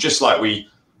device, and just like we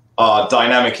are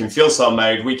dynamic in fuel cell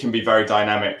mode, we can be very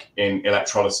dynamic in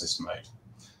electrolysis mode.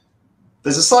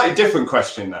 There's a slightly different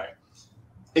question though.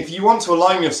 If you want to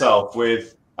align yourself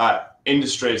with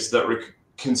industries that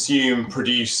consume,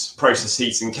 produce, process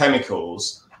heat and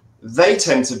chemicals, they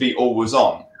tend to be always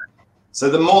on. So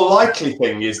the more likely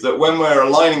thing is that when we're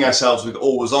aligning ourselves with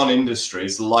always on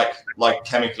industries like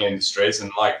chemical industries and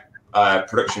like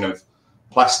production of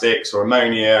plastics or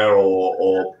ammonia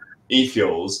or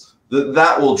e-fuels,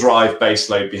 that will drive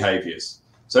baseload behaviors.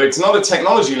 So it's not a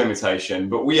technology limitation,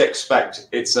 but we expect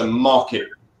it's a market,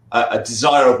 a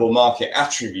desirable market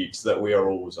attribute that we are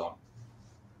always on.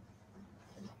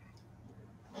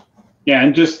 Yeah,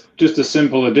 and just a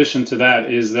simple addition to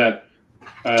that is that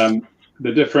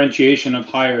the differentiation of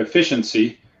higher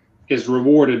efficiency is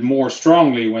rewarded more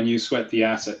strongly when you sweat the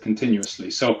asset continuously.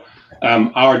 So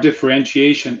our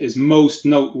differentiation is most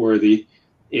noteworthy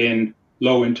in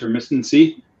low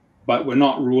intermittency, but we're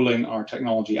not ruling our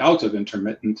technology out of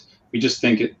intermittent. We just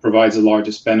think it provides the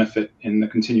largest benefit in the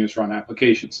continuous run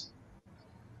applications.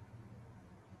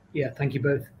 Yeah, thank you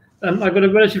both. I've got a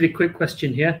relatively quick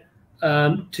question here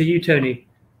to you, Tony.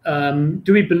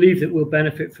 Do we believe that we'll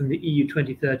benefit from the EU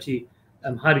 2030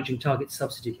 hydrogen target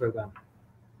subsidy program,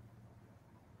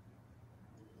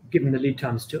 given the lead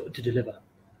times to deliver?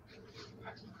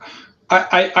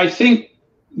 I think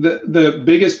the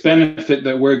biggest benefit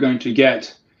that we're going to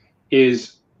get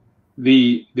is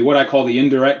the what I call the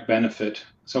indirect benefit.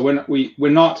 So we're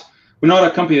not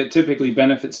a company that typically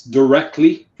benefits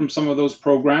directly from some of those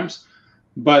programs,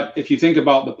 but if you think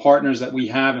about the partners that we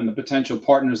have and the potential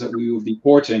partners that we will be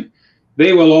porting,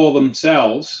 they will all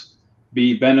themselves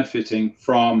be benefiting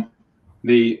from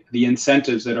the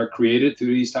incentives that are created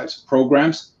through these types of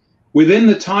programs within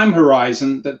the time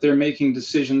horizon that they're making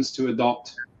decisions to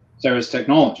adopt CERES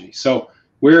technology. So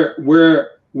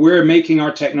we're making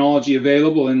our technology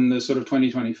available in the sort of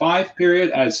 2025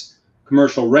 period as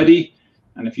commercial ready.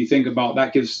 And if you think about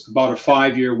that, gives about a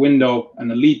 5-year window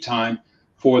and a lead time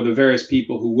for the various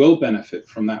people who will benefit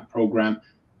from that program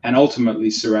and ultimately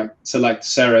select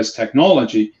CERES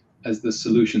technology as the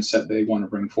solution set they want to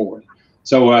bring forward.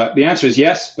 So the answer is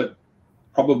yes, but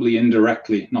probably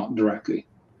indirectly, not directly.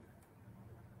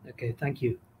 Okay, thank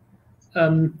you.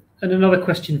 And another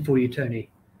question for you, Tony.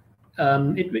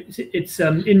 It's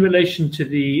in relation to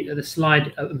the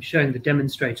slide showing the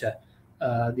demonstrator,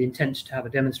 the intent to have a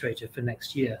demonstrator for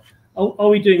next year. Are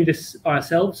we doing this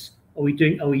ourselves? Are we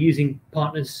using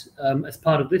partners as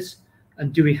part of this?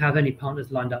 And do we have any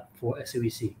partners lined up for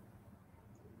SOEC?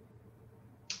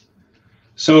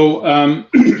 So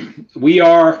we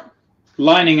are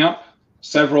lining up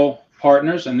several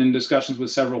partners and in discussions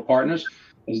with several partners,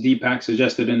 as Deepak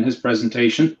suggested in his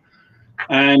presentation.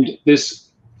 And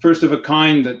this first of a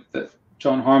kind that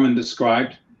John Harmon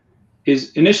described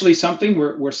is initially something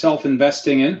we're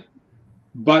self-investing in,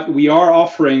 but we are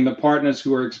offering the partners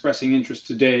who are expressing interest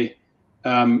today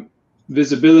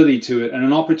visibility to it and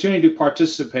an opportunity to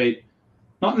participate,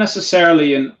 not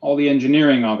necessarily in all the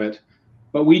engineering of it,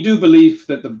 but we do believe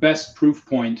that the best proof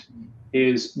point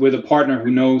is with a partner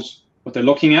who knows what they're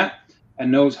looking at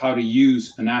and knows how to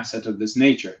use an asset of this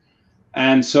nature.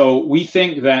 And so we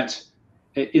think that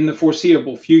in the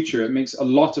foreseeable future, it makes a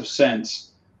lot of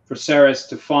sense for CERES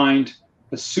to find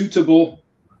a suitable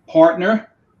partner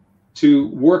to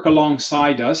work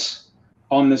alongside us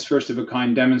on this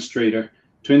first-of-a-kind demonstrator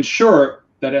to ensure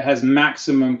that it has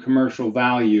maximum commercial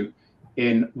value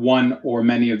in one or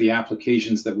many of the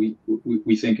applications that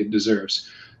we think it deserves.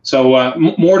 So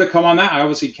more to come on that. I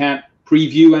obviously can't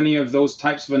preview any of those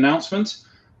types of announcements,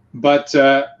 but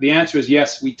the answer is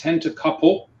yes, we tend to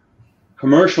couple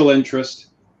commercial interest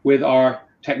with our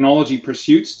technology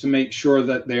pursuits to make sure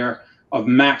that they're of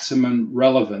maximum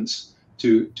relevance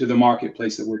to the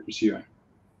marketplace that we're pursuing.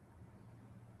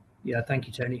 Yeah, thank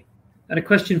you, Tony. And a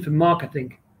question for Mark, I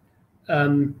think.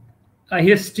 I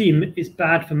hear steam is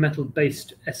bad for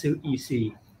metal-based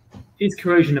SOEC. Is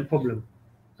corrosion a problem?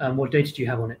 What data do you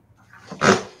have on it?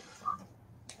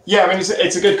 Yeah, I mean,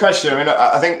 it's a good question. I mean,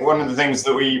 I think one of the things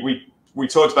that we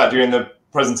talked about during the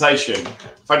presentation,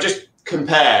 if I just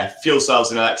compare fuel cells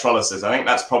and electrolysis, I think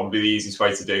that's probably the easiest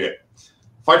way to do it.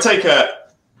 If I take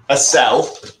a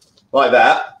cell like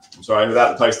that, I'm sorry,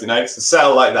 without the post-it notes, a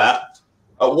cell like that,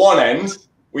 at one end,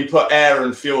 we put air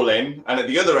and fuel in, and at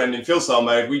the other end, in fuel cell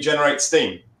mode, we generate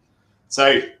steam.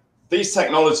 So these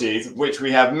technologies, which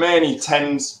we have many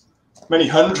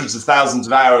hundreds of thousands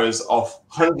of hours of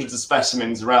hundreds of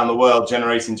specimens around the world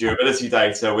generating durability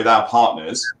data with our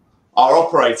partners, are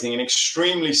operating in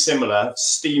extremely similar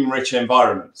steam-rich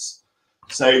environments.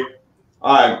 So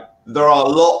there are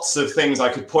lots of things I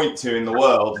could point to in the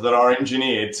world that are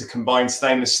engineered to combine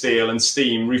stainless steel and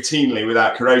steam routinely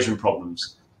without corrosion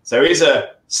problems. So is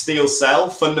a steel cell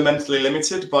fundamentally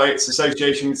limited by its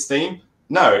association with steam?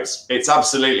 No, it's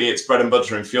absolutely its bread and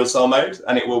butter in fuel cell mode,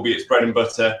 and it will be its bread and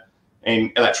butter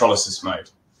in electrolysis mode.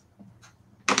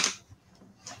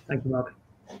 Thank you, Mark.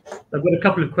 I've got a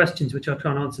couple of questions which I'll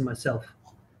try and answer myself.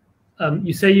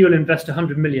 You say you'll invest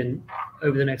 100 million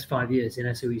over the next 5 years in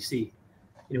SOEC.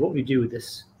 What will you do with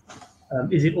this?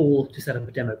 Is it all to set up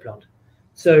a demo plant?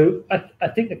 So I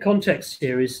think the context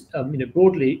here is,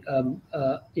 broadly,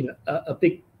 a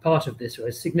big part of this, or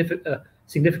a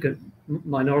significant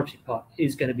minority part,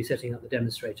 is going to be setting up the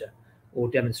demonstrator or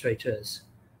demonstrators.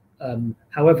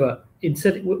 However,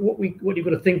 what you've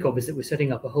got to think of is that we're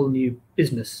setting up a whole new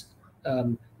business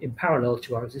in parallel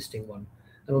to our existing one.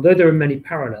 And although there are many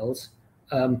parallels,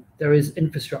 there is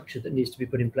infrastructure that needs to be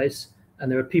put in place,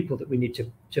 and there are people that we need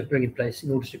to bring in place in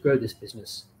order to grow this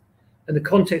business. And the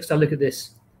context I look at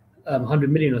this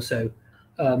 100 million or so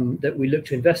that we look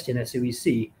to invest in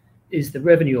SOEC is the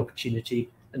revenue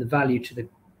opportunity and the value to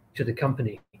the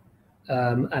company.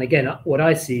 And again, what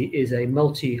I see is a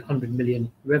multi-100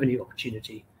 million revenue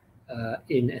opportunity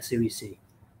in SOEC.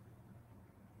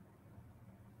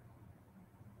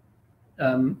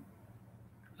 I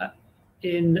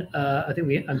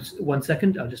think 1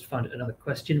 second, I'll just find another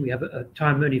question. We have a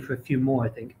time only for a few more, I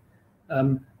think.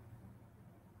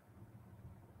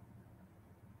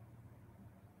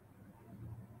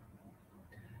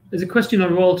 There's a question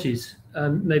on royalties.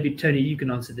 Maybe Tony, you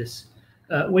can answer this.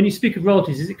 When you speak of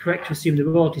royalties, is it correct to assume the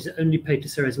royalties are only paid to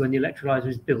CERES when the electrolyzer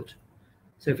is built?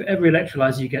 So for every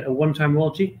electrolyzer, you get a one-time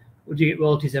royalty, or do you get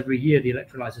royalties every year the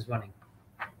electrolyzer is running?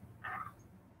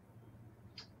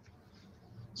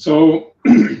 So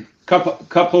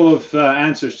couple of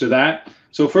answers to that.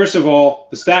 So first of all,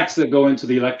 the stacks that go into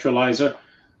the electrolyzer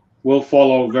will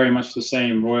follow very much the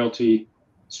same royalty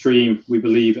stream, we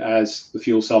believe, as the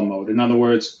fuel cell mode. In other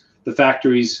words, the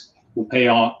factories will pay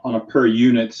on a per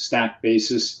unit stack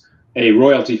basis a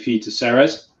royalty fee to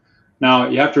CERES. Now,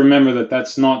 you have to remember that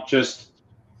that's not just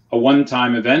a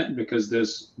one-time event, because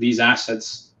these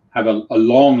assets have a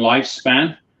long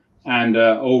lifespan, and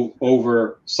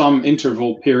over some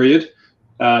interval period,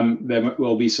 there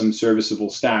will be some serviceable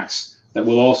stacks that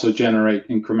will also generate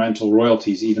incremental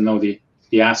royalties, even though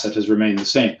the asset has remained the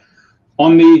same.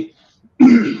 On the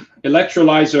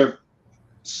electrolyzer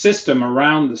system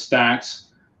around the stacks,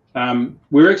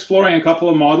 we're exploring a couple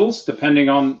of models depending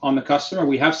on the customer.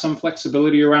 We have some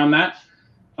flexibility around that,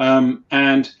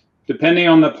 and depending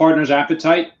on the partner's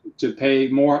appetite to pay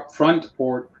more upfront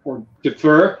or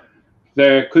defer,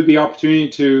 there could be opportunity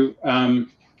to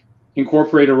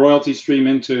incorporate a royalty stream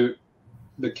into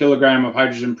the kilogram of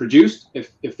hydrogen produced,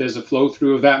 if there's a flow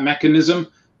through of that mechanism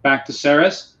back to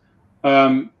CERES,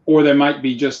 or there might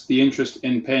be just the interest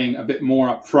in paying a bit more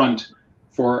upfront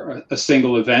for a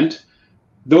single event.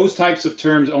 Those types of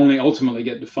terms only ultimately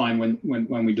get defined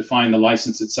when we define the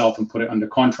license itself and put it under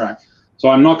contract. So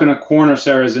I'm not going to corner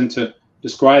CERES into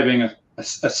describing a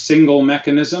single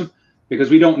mechanism, because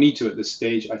we don't need to at this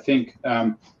stage. I think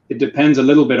it depends a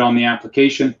little bit on the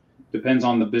application, depends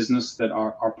on the business that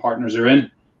our partners are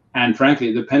in, and frankly,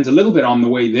 it depends a little bit on the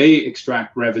way they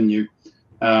extract revenue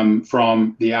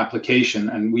from the application,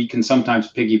 and we can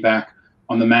sometimes piggyback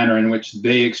on the manner in which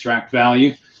they extract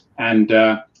value and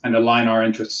align our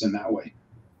interests in that way.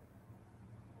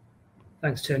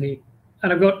 Thanks, Tony.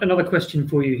 And I've got another question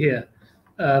for you here.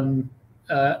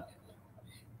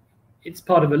 It's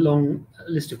part of a long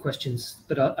list of questions,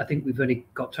 but I think we've only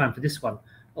got time for this one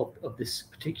of this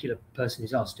particular person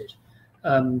who's asked it.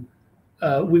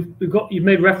 You've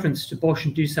made reference to Bosch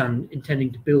and Doosan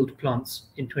intending to build plants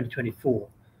in 2024.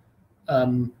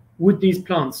 Would these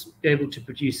plants be able to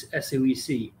produce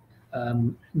SOEC,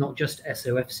 not just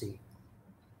SOFC?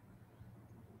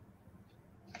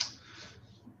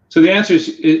 So the answer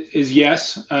is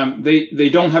yes. They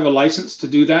don't have a license to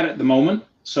do that at the moment.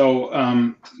 So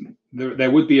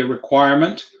there would be a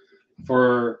requirement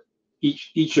for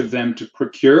each of them to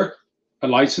procure a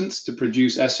license to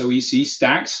produce SOEC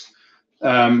stacks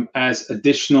as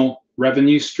additional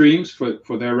revenue streams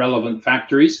for their relevant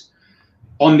factories.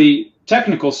 On the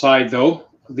technical side, though,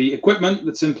 the equipment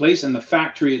that's in place and the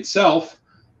factory itself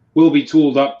will be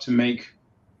tooled up to make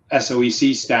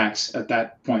SOEC stacks at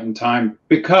that point in time,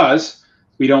 because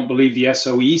we don't believe the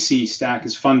SOEC stack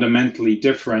is fundamentally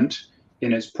different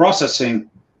in its processing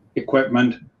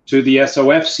equipment to the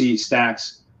SOFC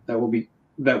stacks that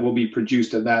will be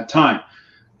produced at that time.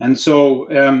 And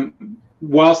so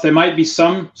whilst there might be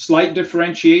some slight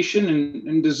differentiation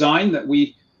in design that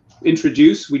we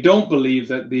introduce, we don't believe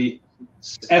that the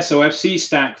SOFC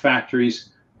stack factories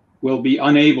will be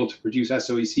unable to produce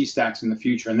SOEC stacks in the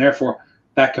future, and therefore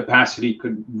that capacity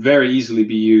could very easily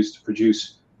be used to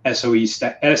produce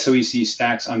SOEC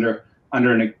stacks under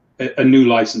a new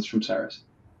license from CERES.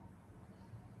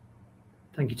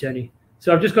 Thank you, Tony.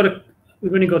 So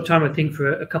we've only got time, I think,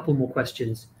 for a couple more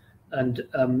questions. And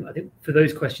I think for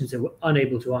those questions that we're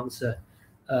unable to answer,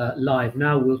 live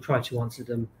now. We'll try to answer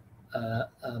them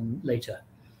later.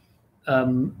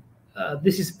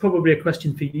 This is probably a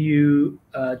question for you,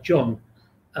 John.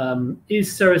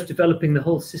 Is CERES developing the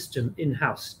whole system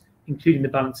in-house, including the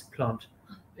balancing plant?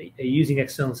 Are you using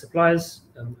external suppliers?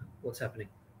 What's happening?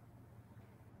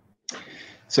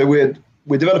 So we're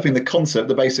developing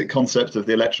the basic concept of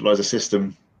the electrolyzer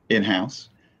system in-house,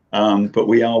 but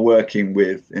we are working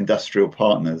with industrial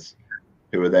partners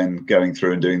who are then going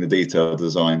through and doing the detailed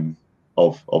design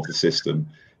of the system.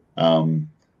 So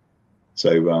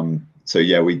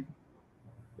yeah,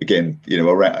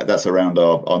 that's around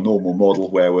our normal model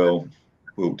where we'll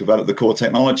develop the core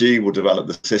technology, we'll develop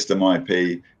the system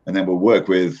IP, and then we'll work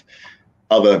with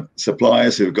other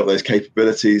suppliers who've got those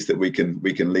capabilities that we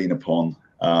can lean upon.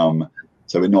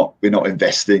 So we're not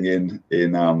investing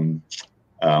in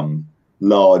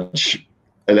large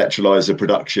electrolyzer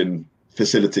production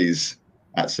facilities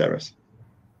at CERES.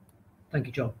 Thank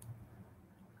you, John.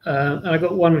 And I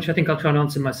got one which I think I'll try and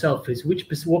answer myself, is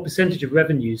what percentage of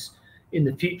revenues in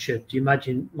the future do you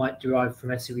imagine might derive from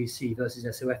SOEC versus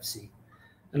SOFC?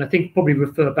 And I think probably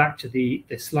refer back to the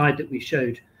slide that we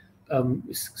showed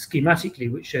schematically,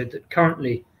 which showed that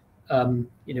currently,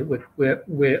 we've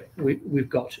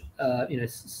got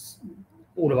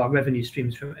all of our revenue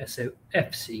streams from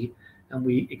SOFC, and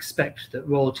we expect that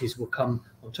royalties will come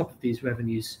on top of these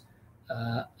revenues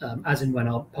as and when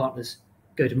our partners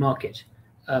go to market.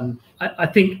 I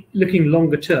think looking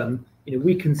longer term,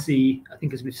 we can see, I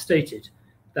think as we've stated,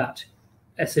 that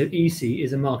SOEC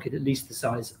is a market at least the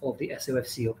size of the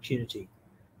SOFC opportunity.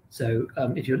 So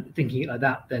if you're thinking like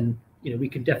that, then we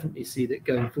can definitely see that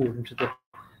going forward into the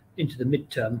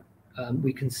midterm,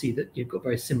 we can see that you've got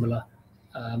very similar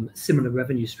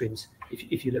revenue streams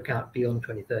if you look out beyond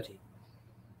 2030.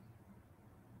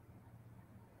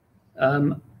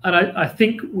 And I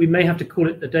think we may have to call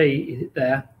it a day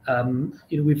there.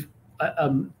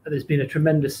 There's been a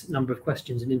tremendous number of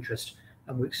questions and interest,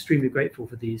 and we're extremely grateful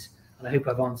for these. And I hope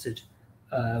I've answered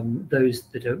those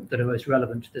that are most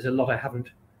relevant. There's a lot I haven't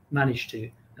managed to,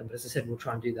 but as I said, we'll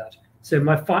try and do that. So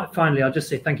finally, I'll just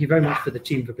say thank you very much for the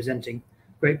team for presenting.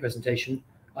 Great presentation.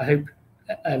 I hope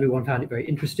everyone found it very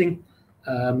interesting.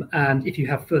 And if you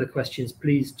have further questions,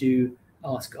 please do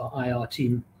ask our IR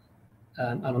team.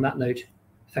 And on that note,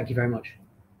 thank you very much.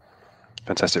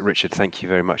 Fantastic, Richard. Thank you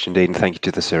very much indeed, and thank you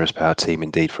to the CERES Power team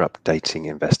indeed for updating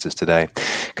investors today.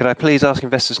 Could I please ask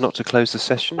investors not to close the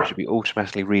session? You should be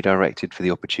automatically redirected for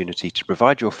the opportunity to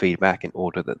provide your feedback in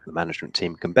order that the management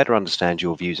team can better understand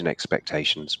your views and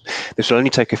expectations. This will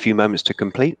only take a few moments to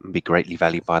complete and be greatly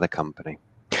valued by the company.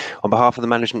 On behalf of the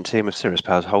management team of CERES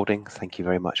Power Holding, thank you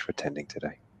very much for attending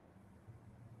today.